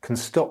them can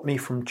stop me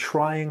from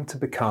trying to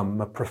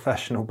become a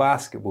professional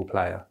basketball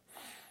player.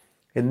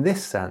 In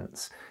this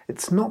sense,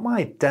 it's not my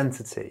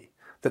identity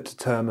that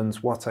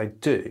determines what I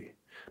do,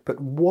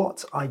 but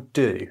what I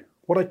do,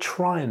 what I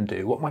try and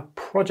do, what my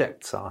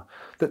projects are,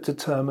 that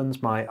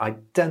determines my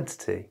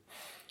identity.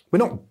 We're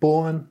not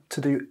born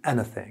to do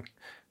anything.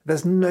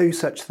 There's no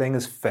such thing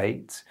as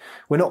fate.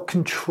 We're not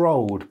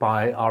controlled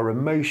by our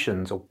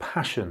emotions or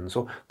passions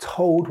or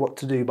told what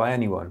to do by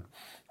anyone.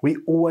 We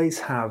always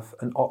have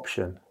an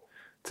option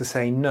to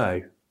say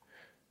no.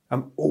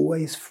 I'm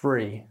always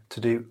free to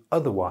do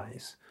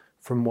otherwise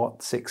from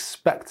what's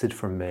expected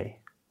from me,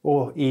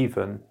 or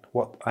even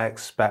what I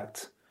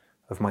expect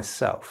of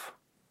myself.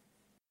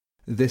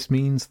 This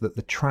means that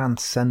the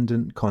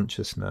transcendent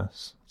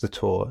consciousness, the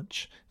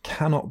torch,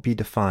 cannot be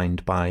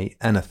defined by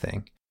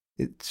anything.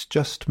 It's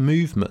just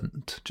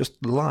movement,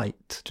 just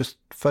light, just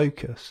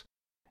focus.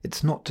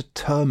 It's not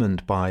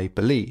determined by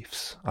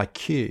beliefs,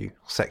 IQ,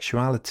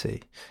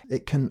 sexuality.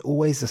 It can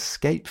always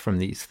escape from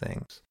these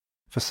things.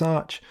 For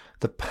Sartre,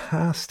 the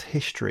past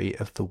history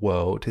of the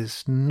world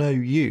is no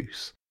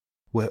use.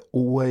 We're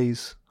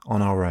always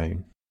on our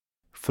own.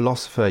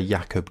 Philosopher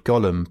Jacob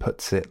Golem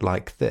puts it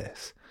like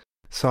this.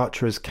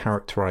 Sartre's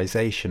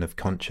characterization of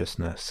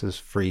consciousness as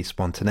free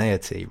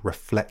spontaneity,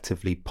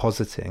 reflectively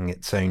positing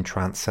its own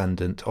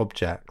transcendent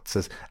objects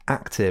as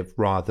active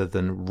rather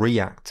than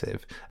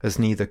reactive, as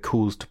neither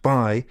caused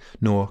by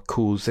nor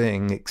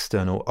causing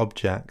external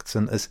objects,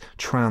 and as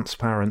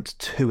transparent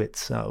to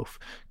itself,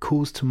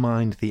 calls to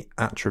mind the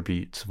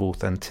attributes of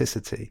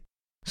authenticity,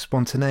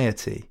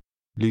 spontaneity,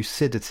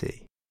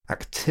 lucidity,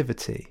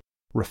 activity,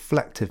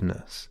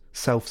 reflectiveness,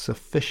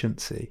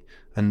 self-sufficiency,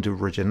 and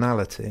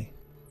originality.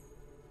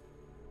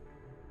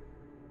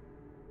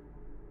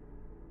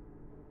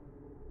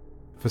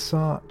 For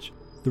Sartre,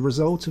 the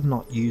result of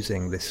not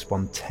using this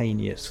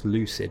spontaneous,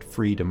 lucid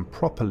freedom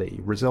properly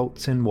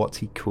results in what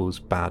he calls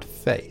bad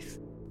faith.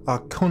 Our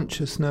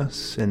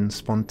consciousness, in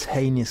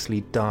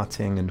spontaneously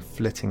darting and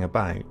flitting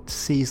about,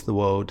 sees the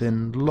world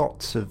in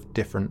lots of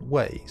different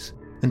ways,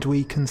 and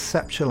we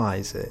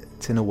conceptualize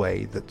it in a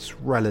way that's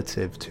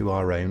relative to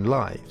our own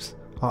lives,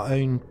 our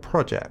own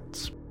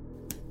projects.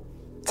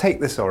 Take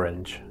this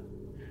orange.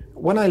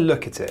 When I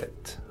look at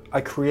it,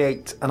 I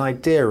create an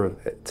idea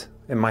of it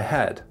in my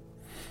head.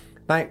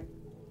 Now,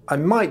 I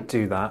might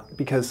do that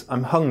because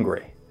I'm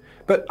hungry,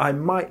 but I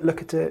might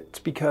look at it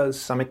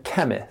because I'm a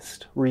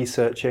chemist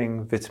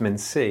researching vitamin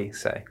C,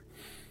 say.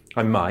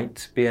 I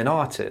might be an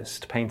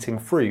artist painting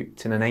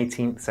fruit in an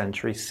 18th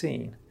century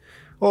scene.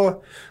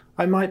 Or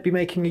I might be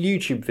making a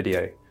YouTube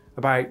video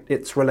about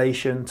its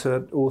relation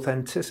to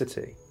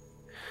authenticity.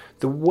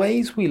 The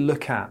ways we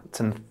look at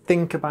and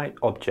think about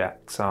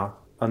objects are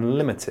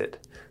unlimited.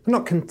 They're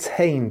not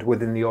contained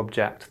within the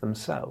object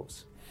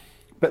themselves.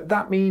 But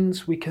that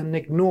means we can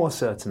ignore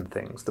certain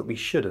things that we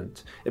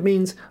shouldn't. It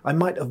means I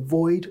might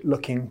avoid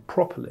looking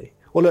properly,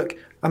 or look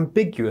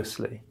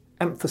ambiguously,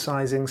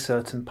 emphasizing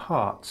certain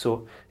parts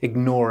or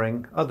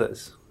ignoring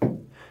others.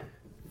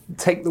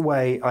 Take the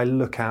way I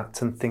look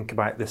at and think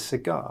about this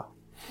cigar.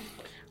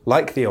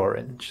 Like the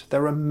orange,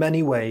 there are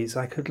many ways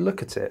I could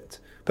look at it,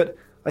 but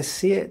I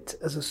see it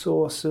as a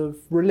source of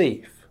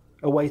relief,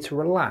 a way to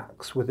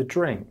relax with a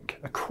drink,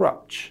 a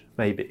crutch,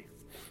 maybe.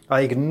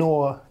 I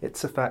ignore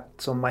its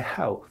effects on my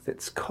health,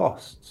 its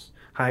costs,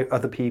 how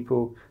other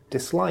people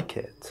dislike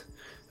it.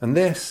 And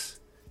this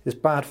is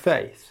bad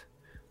faith.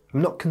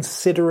 I'm not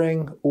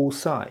considering all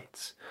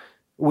sides.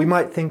 We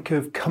might think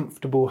of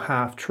comfortable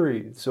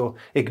half-truths or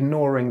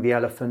ignoring the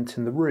elephant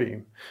in the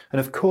room. And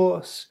of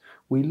course,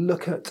 we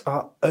look at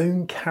our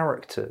own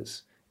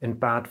characters in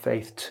bad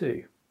faith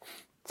too,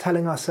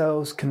 telling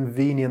ourselves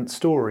convenient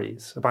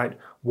stories about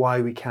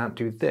why we can't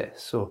do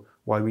this or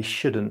why we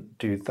shouldn't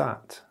do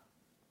that.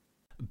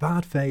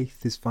 Bad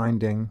faith is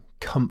finding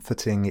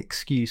comforting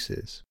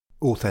excuses.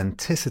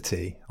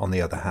 Authenticity, on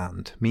the other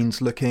hand,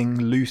 means looking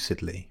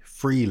lucidly,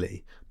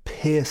 freely,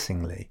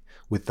 piercingly,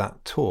 with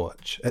that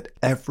torch at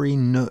every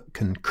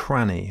nook and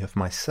cranny of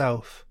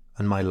myself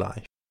and my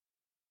life.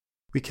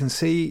 We can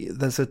see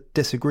there's a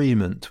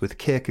disagreement with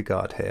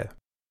Kierkegaard here,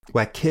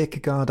 where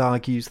Kierkegaard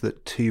argues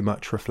that too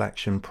much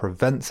reflection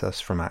prevents us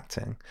from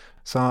acting.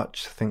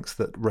 Sartre thinks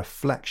that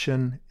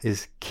reflection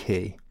is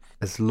key,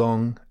 as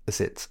long as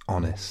it's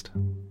honest.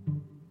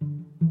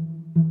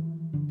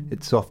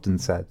 It's often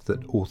said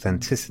that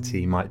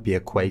authenticity might be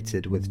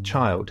equated with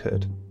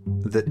childhood,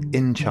 that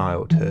in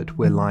childhood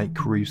we're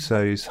like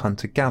Rousseau's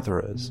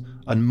hunter-gatherers,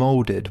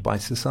 unmoulded by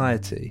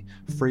society,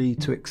 free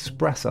to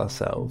express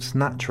ourselves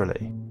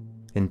naturally.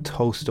 In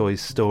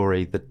Tolstoy's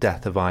story The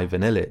Death of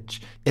Ivan Ilyich,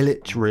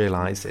 Ilyich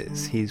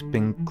realises he's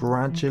been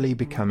gradually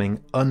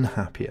becoming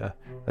unhappier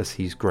as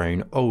he's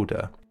grown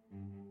older.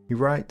 He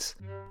writes,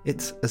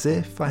 "It's as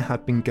if I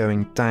had been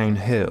going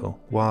downhill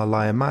while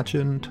I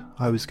imagined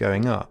I was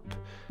going up.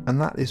 And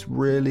that is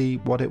really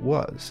what it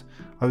was.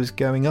 I was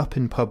going up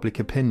in public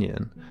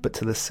opinion, but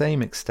to the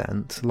same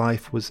extent,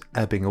 life was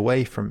ebbing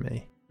away from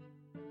me."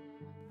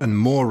 And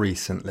more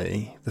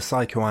recently, the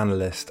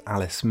psychoanalyst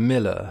Alice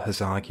Miller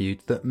has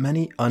argued that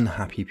many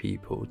unhappy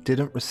people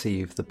didn't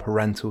receive the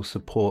parental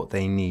support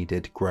they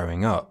needed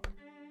growing up.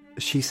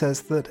 She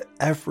says that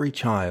every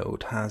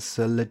child has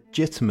a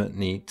legitimate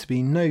need to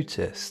be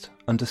noticed,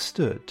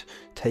 understood,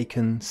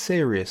 taken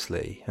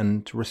seriously,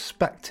 and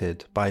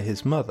respected by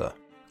his mother.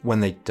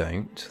 When they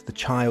don't, the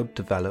child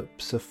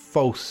develops a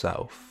false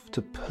self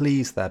to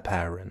please their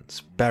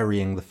parents,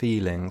 burying the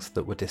feelings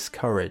that were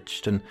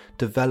discouraged and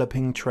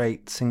developing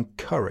traits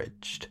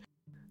encouraged.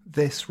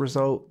 This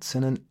results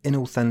in an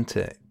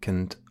inauthentic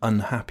and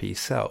unhappy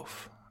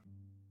self.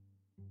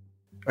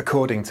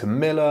 According to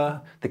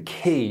Miller, the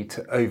key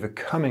to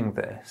overcoming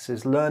this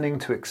is learning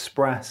to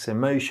express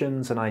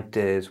emotions and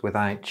ideas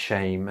without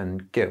shame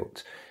and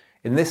guilt.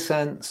 In this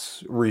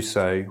sense,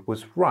 Rousseau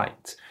was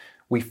right.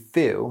 We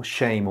feel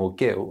shame or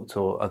guilt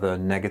or other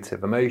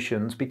negative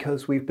emotions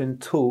because we've been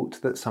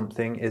taught that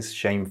something is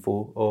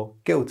shameful or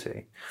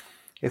guilty.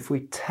 If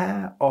we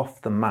tear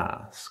off the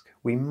mask,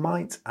 we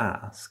might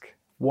ask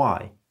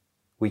why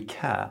we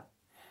care.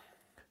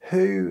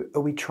 Who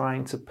are we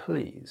trying to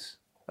please?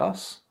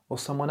 Us or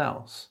someone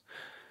else?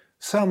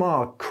 Some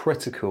are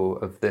critical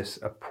of this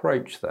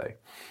approach though,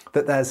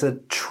 that there's a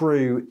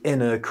true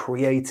inner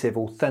creative,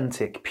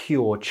 authentic,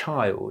 pure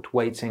child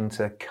waiting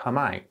to come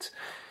out.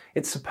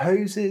 It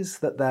supposes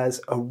that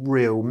there's a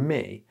real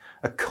me,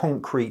 a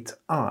concrete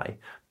I,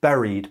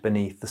 buried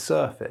beneath the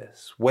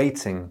surface,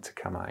 waiting to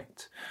come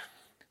out.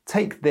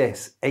 Take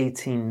this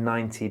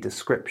 1890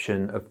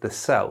 description of the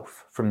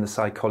self from the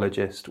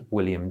psychologist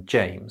William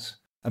James.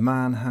 A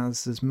man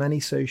has as many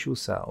social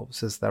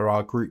selves as there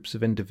are groups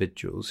of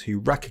individuals who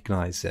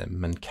recognise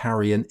him and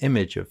carry an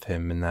image of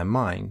him in their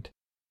mind.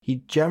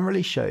 He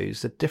generally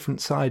shows a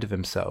different side of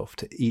himself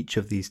to each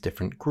of these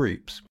different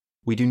groups.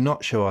 We do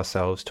not show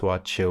ourselves to our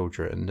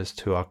children as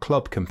to our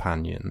club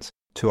companions,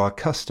 to our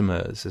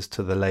customers as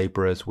to the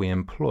labourers we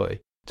employ,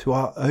 to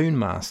our own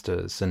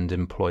masters and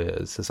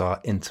employers as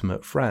our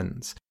intimate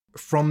friends.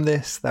 From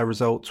this there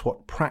results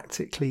what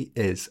practically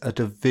is a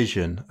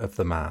division of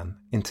the man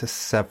into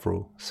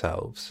several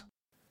selves.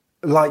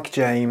 Like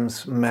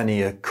James,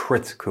 many are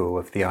critical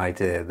of the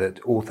idea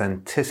that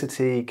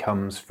authenticity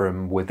comes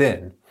from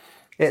within.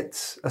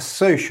 It's a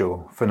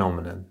social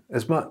phenomenon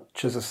as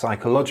much as a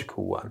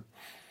psychological one.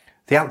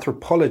 The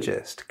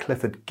anthropologist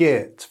Clifford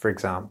Geertz, for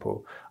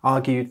example,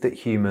 argued that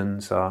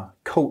humans are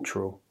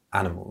cultural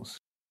animals.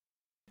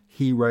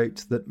 He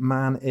wrote that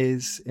man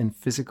is, in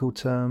physical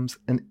terms,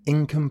 an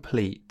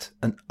incomplete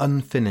and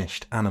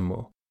unfinished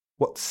animal,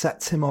 What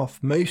sets him off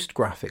most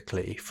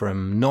graphically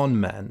from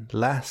non-men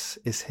less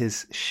is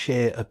his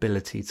sheer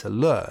ability to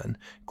learn,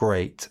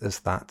 great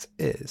as that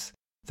is,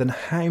 than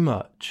how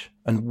much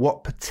and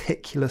what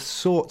particular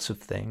sorts of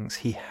things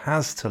he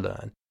has to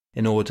learn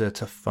in order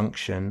to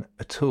function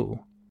at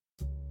all.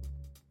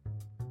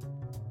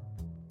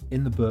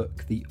 In the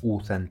book The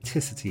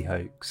Authenticity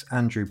Hoax,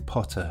 Andrew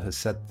Potter has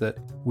said that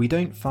we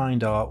don't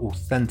find our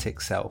authentic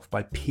self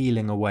by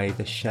peeling away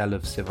the shell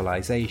of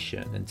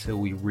civilization until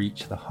we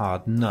reach the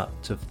hard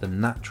nut of the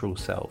natural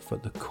self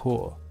at the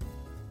core.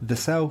 The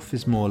self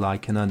is more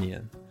like an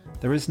onion.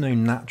 There is no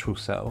natural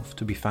self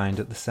to be found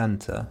at the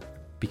centre,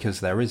 because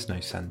there is no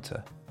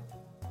centre.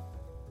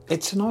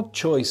 It's an odd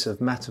choice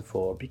of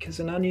metaphor because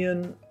an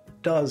onion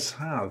does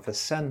have a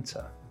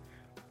centre,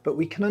 but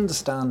we can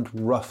understand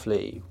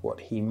roughly what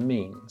he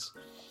means.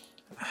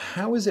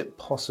 How is it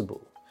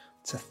possible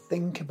to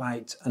think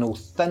about an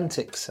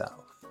authentic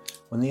self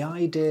when the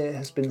idea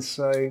has been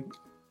so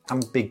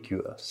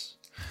ambiguous?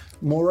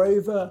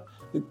 Moreover,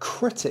 the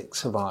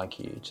critics have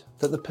argued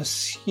that the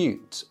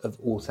pursuit of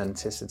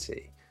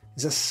authenticity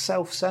is a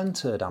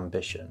self-centred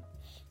ambition,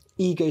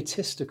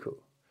 egotistical,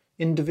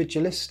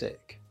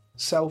 individualistic,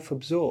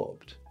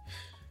 self-absorbed.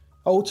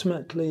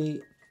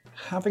 Ultimately,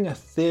 having a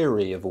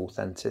theory of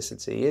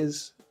authenticity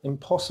is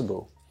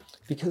impossible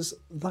because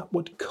that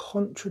would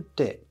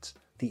contradict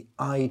the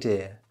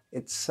idea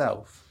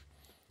itself.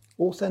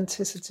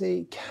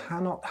 Authenticity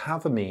cannot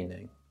have a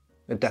meaning,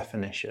 a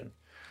definition.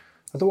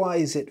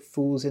 Otherwise, it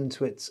falls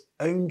into its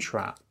own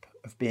trap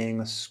of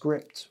being a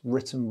script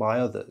written by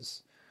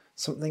others,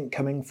 something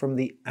coming from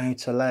the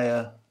outer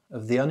layer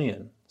of the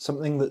onion,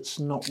 something that's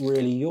not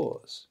really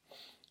yours.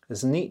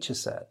 As Nietzsche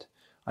said,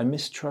 I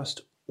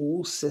mistrust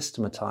all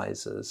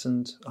systematizers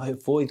and I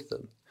avoid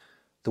them.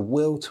 The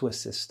will to a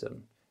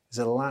system is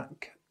a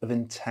lack of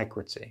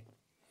integrity.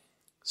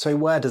 So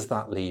where does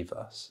that leave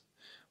us?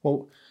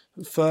 Well,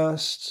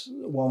 first,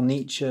 while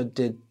Nietzsche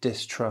did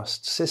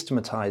distrust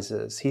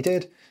systematizers, he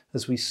did,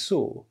 as we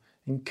saw,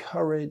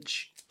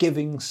 encourage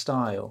giving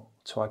style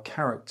to our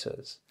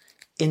characters,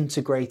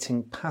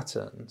 integrating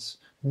patterns,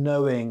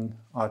 knowing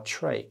our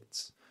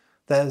traits.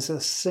 There's a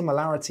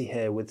similarity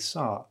here with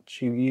Sartre,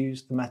 who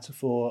used the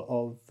metaphor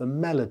of the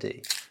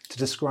melody to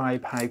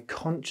describe how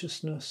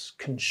consciousness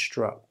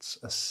constructs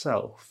a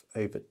self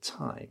over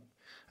time.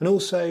 And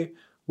also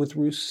with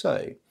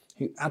Rousseau,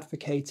 who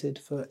advocated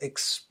for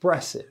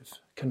expressive,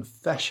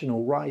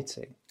 confessional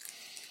writing.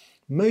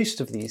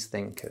 Most of these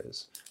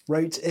thinkers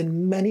wrote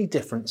in many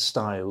different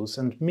styles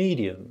and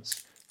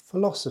mediums: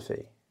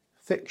 philosophy,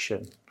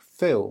 fiction,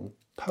 film,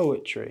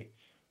 poetry,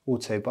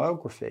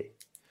 autobiography.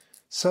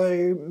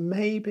 So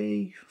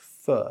maybe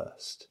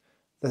first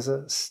there's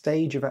a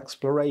stage of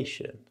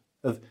exploration,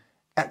 of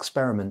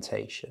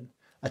experimentation,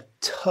 a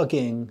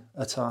tugging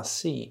at our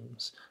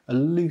seams, a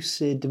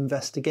lucid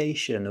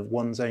investigation of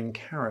one's own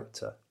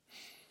character.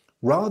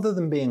 Rather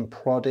than being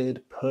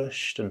prodded,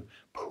 pushed and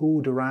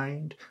pulled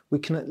around, we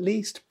can at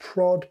least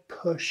prod,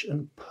 push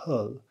and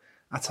pull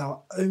at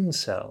our own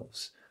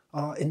selves,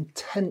 our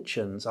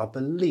intentions, our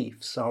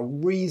beliefs, our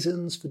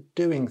reasons for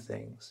doing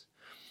things.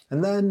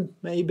 And then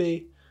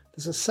maybe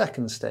there's a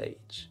second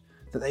stage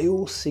that they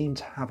all seem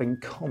to have in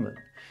common,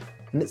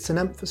 and it's an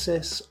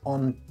emphasis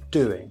on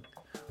doing,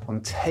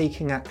 on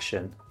taking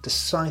action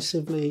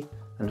decisively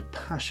and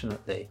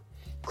passionately,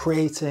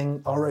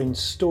 creating our own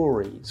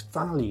stories,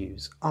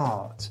 values,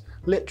 art,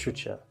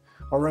 literature,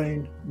 our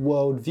own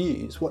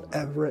worldviews,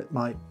 whatever it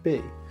might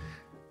be.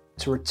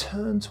 To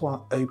return to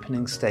our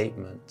opening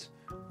statement,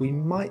 we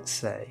might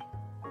say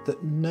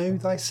that know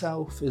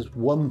thyself is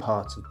one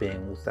part of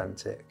being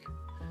authentic,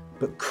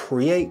 but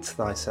create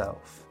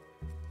thyself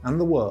and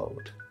the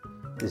world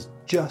is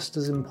just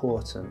as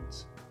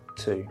important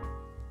too.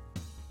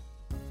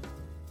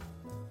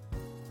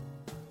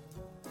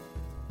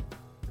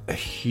 A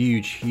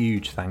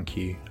huge thank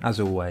you,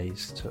 as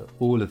always, to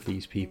all of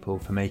these people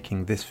for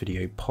making this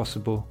video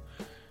possible.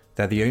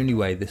 They're the only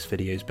way this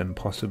video's been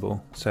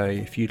possible, so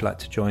if you'd like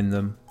to join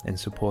them in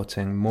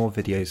supporting more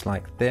videos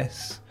like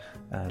this,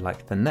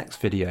 like the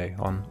next video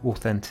on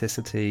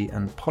authenticity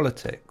and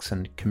politics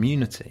and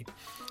community,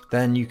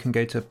 then you can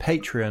go to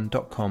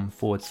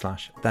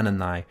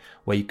patreon.com/thenandnow,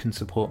 where you can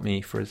support me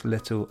for as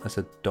little as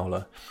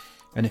 $1.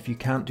 And if you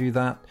can't do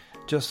that,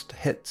 just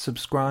hit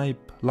subscribe,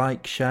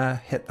 like, share,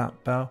 hit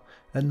that bell,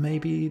 and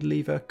maybe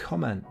leave a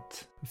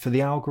comment for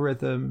the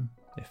algorithm,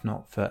 if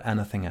not for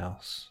anything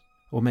else.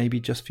 Or maybe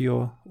just for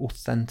your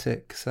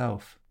authentic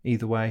self.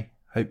 Either way,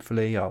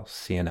 hopefully I'll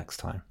see you next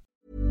time.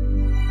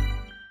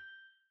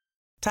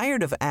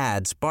 Tired of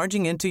ads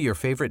barging into your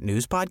favorite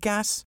news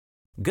podcasts?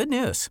 Good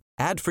news.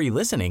 Ad-free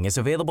listening is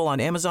available on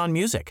Amazon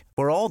Music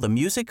for all the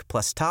music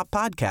plus top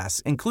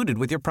podcasts included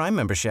with your Prime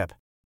membership.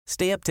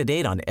 Stay up to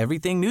date on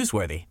everything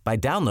newsworthy by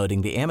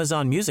downloading the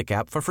Amazon Music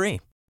app for free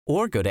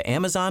or go to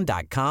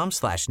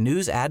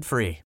amazon.com/news ad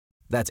free.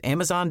 That's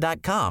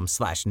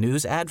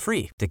amazon.com/news ad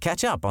free to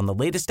catch up on the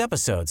latest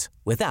episodes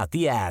without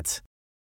the ads.